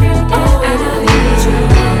every day. Oh, I need you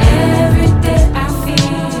every day. I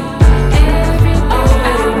feed it every day. Oh,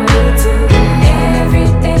 I need to every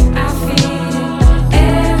day. I feed it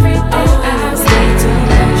every day. Oh, I need to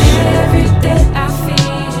every day. I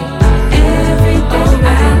feed it every day. Oh,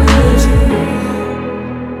 I need you.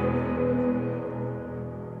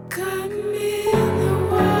 Got me in the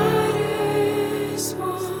water's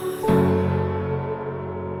warm.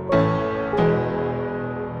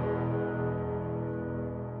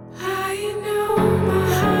 I